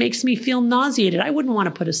cigarette, it makes me feel nauseated. I wouldn't want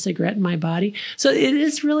to put a cigarette in my body. So it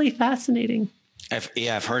is really fascinating.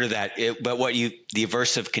 I've heard of that. But the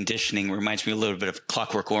aversive conditioning reminds me a little bit of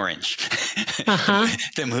Clockwork Orange,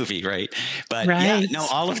 the movie, right? But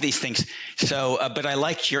all of these things. So, but I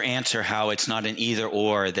liked your answer, how it's not an either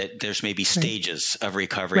or, that there's maybe stages of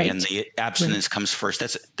recovery and the abstinence comes first.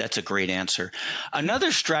 That's a great answer.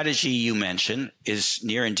 Another strategy you mentioned is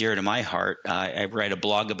near and dear to my heart. I write a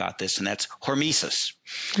blog about this, and that's hormesis.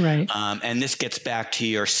 Right. And this gets back to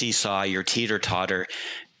your seesaw, your teeter-totter,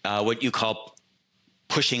 what you call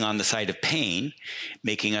pushing on the side of pain,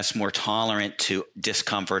 making us more tolerant to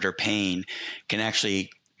discomfort or pain, can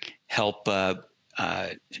actually help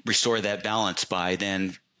restore that balance by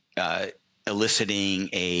then eliciting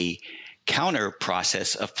a counter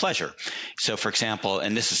process of pleasure. So, for example,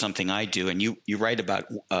 and this is something I do, and you write about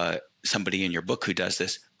somebody in your book who does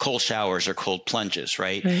this, cold showers or cold plunges,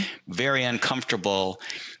 right? Very uncomfortable,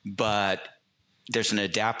 but there's an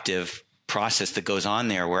adaptive process that goes on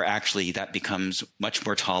there where actually that becomes much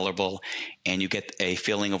more tolerable and you get a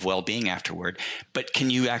feeling of well-being afterward. But can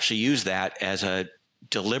you actually use that as a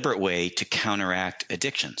deliberate way to counteract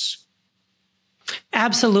addictions.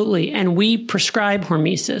 Absolutely. And we prescribe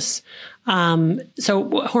hormesis. So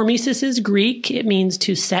hormesis is Greek. It means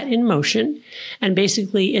to set in motion. And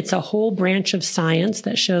basically, it's a whole branch of science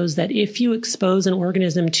that shows that if you expose an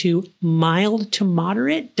organism to mild to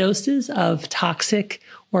moderate doses of toxic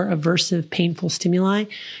or aversive painful stimuli,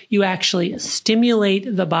 you actually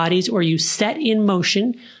stimulate the body's, or you set in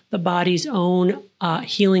motion the body's own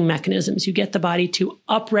healing mechanisms. You get the body to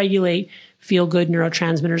upregulate feel-good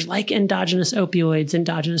neurotransmitters like endogenous opioids,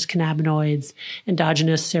 endogenous cannabinoids,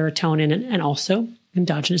 endogenous serotonin, and also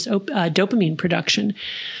endogenous dopamine production.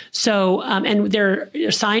 So, and there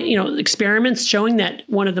are experiments showing that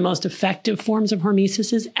one of the most effective forms of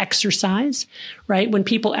hormesis is exercise, right? When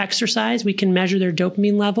people exercise, we can measure their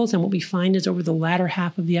dopamine levels. And what we find is over the latter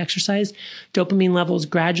half of the exercise, dopamine levels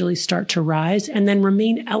gradually start to rise and then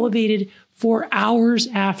remain elevated for hours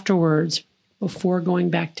afterwards, before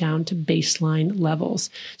going back down to baseline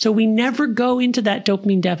levels. So we never go into that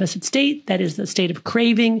dopamine deficit state. That is the state of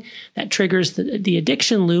craving that triggers the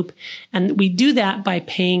addiction loop. And we do that by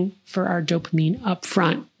paying for our dopamine up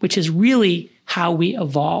front, which is really how we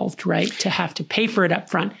evolved, right? To have to pay for it up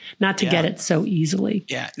front, not to get it so easily.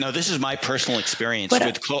 Yeah. No, this is my personal experience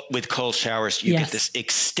with cold showers. You get this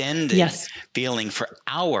extended feeling for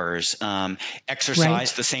hours.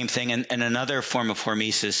 Exercise, the same thing. And another form of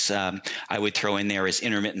hormesis I would throw in there is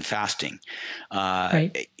intermittent fasting.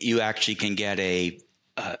 You actually can get a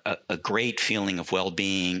great feeling of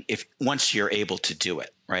well-being once you're able to do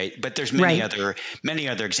it, right? But there's many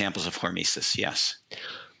other examples of hormesis. Yes.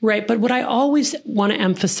 Right. But what I always want to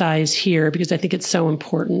emphasize here, because I think it's so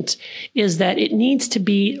important, is that it needs to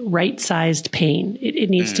be right-sized pain. It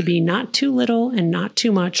needs to be not too little and not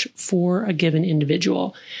too much for a given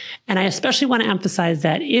individual. And I especially want to emphasize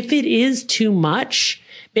that if it is too much,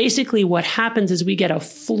 basically what happens is we get a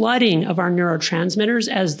flooding of our neurotransmitters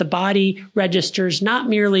as the body registers not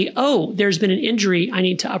merely, oh, there's been an injury, I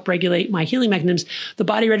need to upregulate my healing mechanisms. The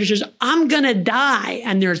body registers, I'm going to die.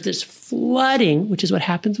 And there's this flooding, which is what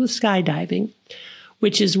happens with skydiving,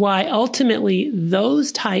 which is why ultimately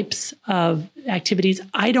those types of activities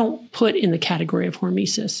I don't put in the category of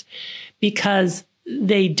hormesis, because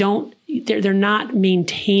they're not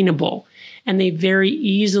maintainable. And they very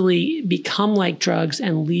easily become like drugs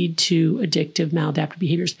and lead to addictive, maladaptive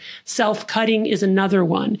behaviors. Self-cutting is another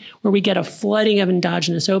one where we get a flooding of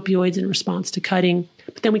endogenous opioids in response to cutting,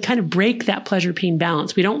 but then we kind of break that pleasure-pain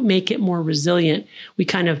balance. We don't make it more resilient. We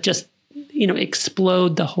kind of just,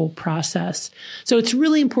 explode the whole process. So it's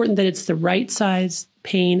really important that it's the right size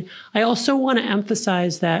pain. I also want to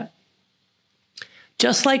emphasize that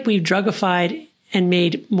just like we've drugified and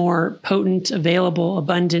made more potent, available,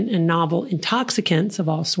 abundant, and novel intoxicants of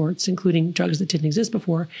all sorts, including drugs that didn't exist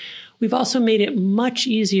before, we've also made it much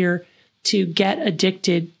easier to get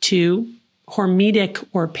addicted to hormetic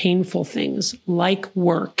or painful things like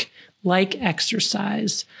work,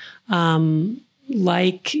 exercise,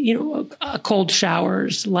 cold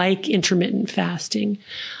showers, like intermittent fasting.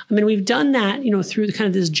 I mean, we've done that, through the kind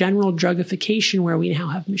of this general drugification where we now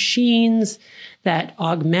have machines that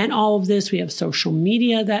augment all of this. We have social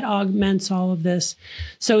media that augments all of this.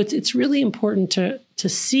 So it's really important to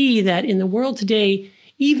see that in the world today,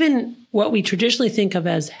 even what we traditionally think of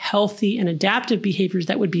as healthy and adaptive behaviors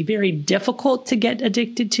that would be very difficult to get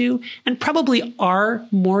addicted to, and probably are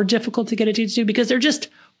more difficult to get addicted to because they're just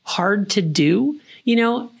hard to do,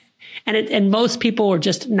 and most people are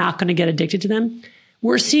just not going to get addicted to them.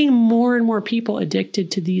 We're seeing more and more people addicted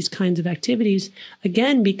to these kinds of activities,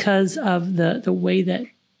 again, because of the way that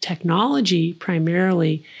technology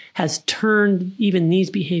primarily has turned even these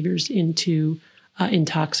behaviors into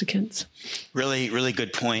intoxicants. Really, really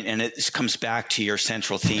good point. And it comes back to your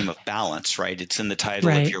central theme of balance, right? It's in the title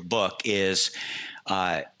of your book is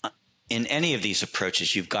in any of these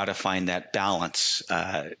approaches, you've got to find that balance.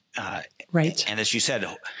 Right. And as you said,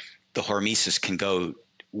 the hormesis can go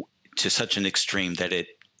to such an extreme that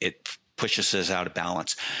it pushes us out of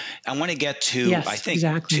balance. I want to get to, I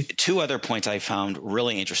think, two other points I found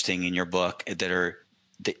really interesting in your book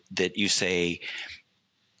that you say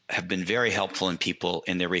have been very helpful in people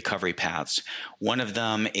in their recovery paths. One of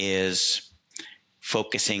them is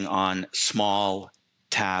focusing on small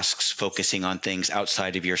tasks, focusing on things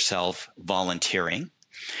outside of yourself, volunteering.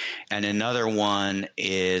 And another one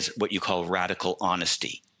is what you call radical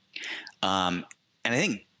honesty. And I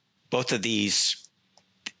think both of these,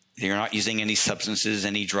 you're not using any substances,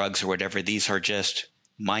 any drugs or whatever. These are just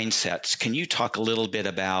mindsets. Can you talk a little bit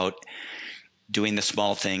about doing the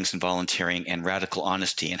small things and volunteering and radical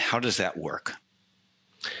honesty, and how does that work?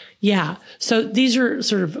 Yeah. So these are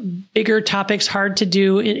sort of bigger topics, hard to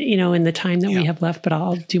do, in the time that we have left, but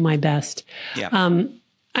I'll do my best. Yeah.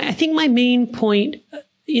 I think my main point,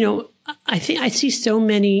 I think I see so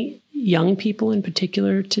many young people in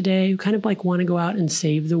particular today who kind of like want to go out and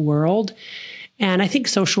save the world. And I think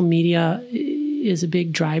social media is a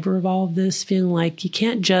big driver of all of this, feeling like you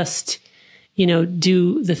can't just,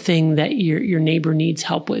 do the thing that your neighbor needs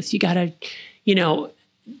help with. You got to,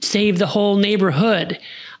 save the whole neighborhood.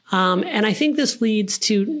 And I think this leads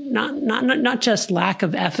to not just lack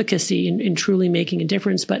of efficacy in truly making a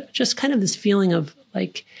difference, but just kind of this feeling of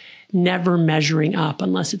like never measuring up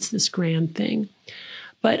unless it's this grand thing.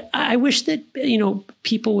 But I wish that,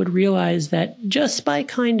 people would realize that just by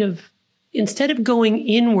kind of, instead of going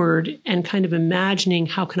inward and kind of imagining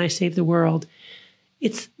how can I save the world,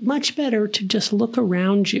 it's much better to just look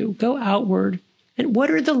around you, go outward. And what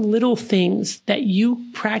are the little things that you,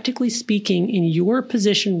 practically speaking, in your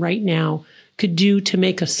position right now, could do to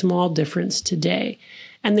make a small difference today?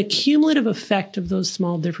 And the cumulative effect of those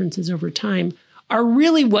small differences over time are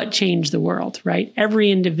really what change the world, right?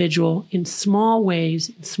 Every individual in small ways,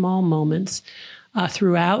 in small moments,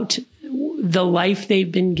 throughout the life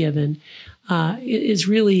they've been given, is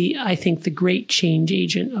really, I think, the great change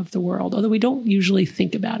agent of the world, although we don't usually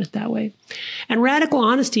think about it that way. And radical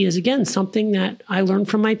honesty is, again, something that I learned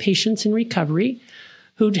from my patients in recovery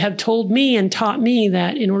who have told me and taught me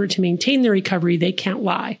that in order to maintain their recovery, they can't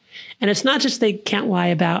lie. And it's not just they can't lie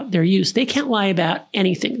about their use. They can't lie about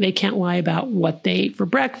anything. They can't lie about what they ate for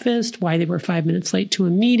breakfast, why they were 5 minutes late to a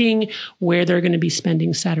meeting, where they're going to be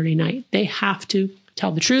spending Saturday night. They have to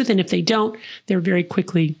tell the truth. And if they don't, they're very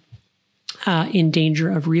quickly in danger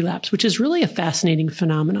of relapse, which is really a fascinating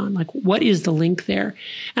phenomenon. Like, what is the link there?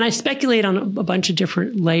 And I speculate on a bunch of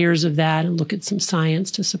different layers of that and look at some science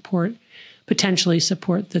to potentially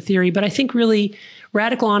support the theory. But I think really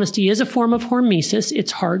radical honesty is a form of hormesis.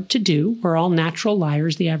 It's hard to do. We're all natural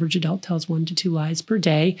liars. The average adult tells 1 to 2 lies per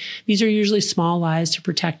day. These are usually small lies to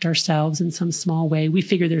protect ourselves in some small way. We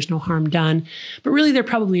figure there's no harm done, but really there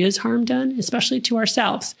probably is harm done, especially to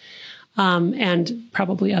ourselves. And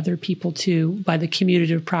probably other people too, by the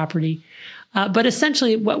commutative property. But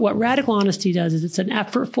essentially what radical honesty does is it's an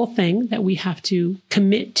effortful thing that we have to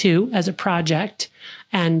commit to as a project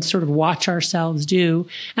and sort of watch ourselves do.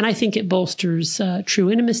 And I think it bolsters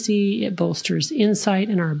true intimacy. It bolsters insight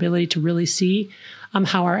and our ability to really see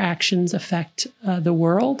how our actions affect the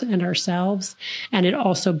world and ourselves. And it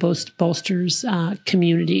also bolsters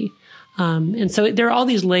community. And so there are all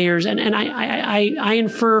these layers, and I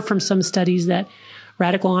infer from some studies that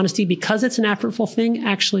radical honesty, because it's an effortful thing,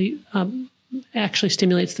 actually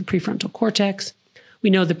stimulates the prefrontal cortex. We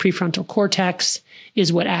know the prefrontal cortex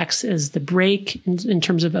is what acts as the brake in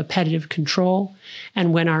terms of appetitive control.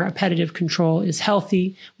 And when our appetitive control is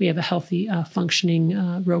healthy, we have a healthy,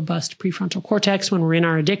 functioning, robust prefrontal cortex. When we're in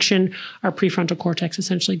our addiction, our prefrontal cortex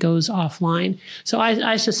essentially goes offline. So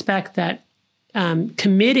I suspect that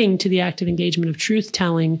committing to the active engagement of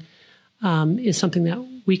truth-telling is something that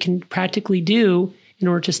we can practically do in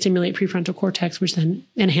order to stimulate prefrontal cortex, which then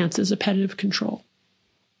enhances appetitive control.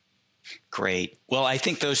 Great. Well, I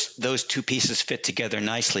think those two pieces fit together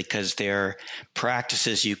nicely because they're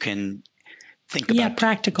practices you can think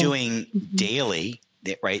about doing daily,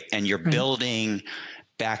 right? And you're building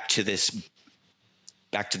back to this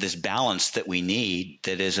balance that we need,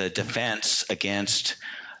 that is a defense against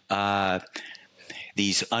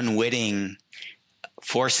these unwitting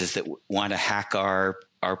forces that want to hack our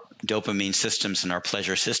dopamine systems and our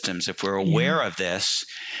pleasure systems. If we're aware of this,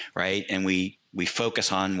 right, and we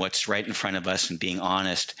focus on what's right in front of us and being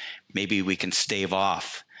honest, maybe we can stave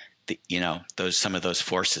off some of those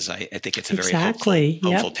forces. I think it's a very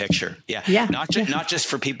hopeful picture. Yeah. Not just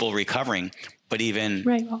for people recovering, but even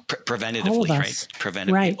preventatively, right?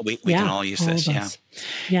 Preventatively. We can all use this.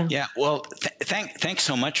 Yeah. Well, thanks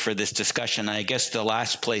so much for this discussion. I guess the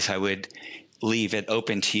last place I would leave it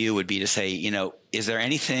open to you would be to say, is there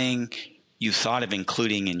anything you thought of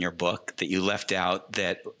including in your book that you left out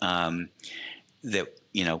that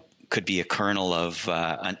could be a kernel of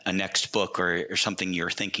a next book or something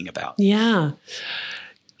you're thinking about? Yeah.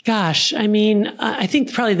 Gosh, I mean, I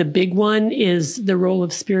think probably the big one is the role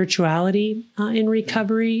of spirituality in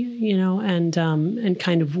recovery, and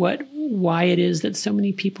kind of why it is that so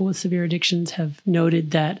many people with severe addictions have noted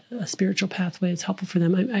that a spiritual pathway is helpful for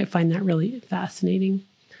them. I find that really fascinating.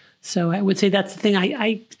 So I would say that's the thing.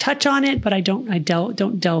 I touch on it, but I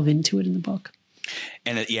don't delve into it in the book.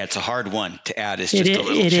 And it's a hard one to add. It's just a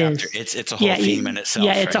little chapter. It's a whole theme in itself.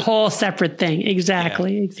 Yeah, it's right? a whole separate thing.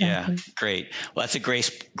 Exactly. Yeah, great. Well, that's a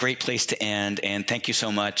great place to end. And thank you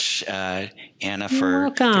so much, Anna, for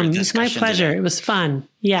welcome. For it's my pleasure. today. It was fun.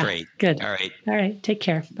 Yeah, great. Good. All right. All right. Take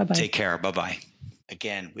care. Bye-bye. Take care. Bye-bye.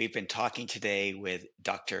 Again, we've been talking today with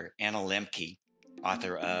Dr. Anna Lembke,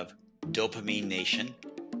 author of Dopamine Nation,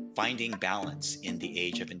 Finding Balance in the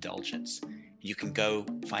Age of Indulgence. You can go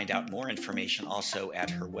find out more information also at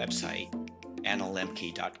her website,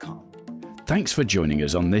 analemke.com. Thanks for joining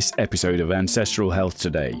us on this episode of Ancestral Health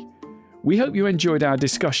Today. We hope you enjoyed our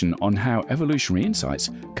discussion on how evolutionary insights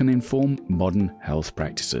can inform modern health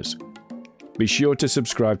practices. Be sure to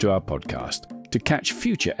subscribe to our podcast to catch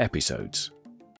future episodes.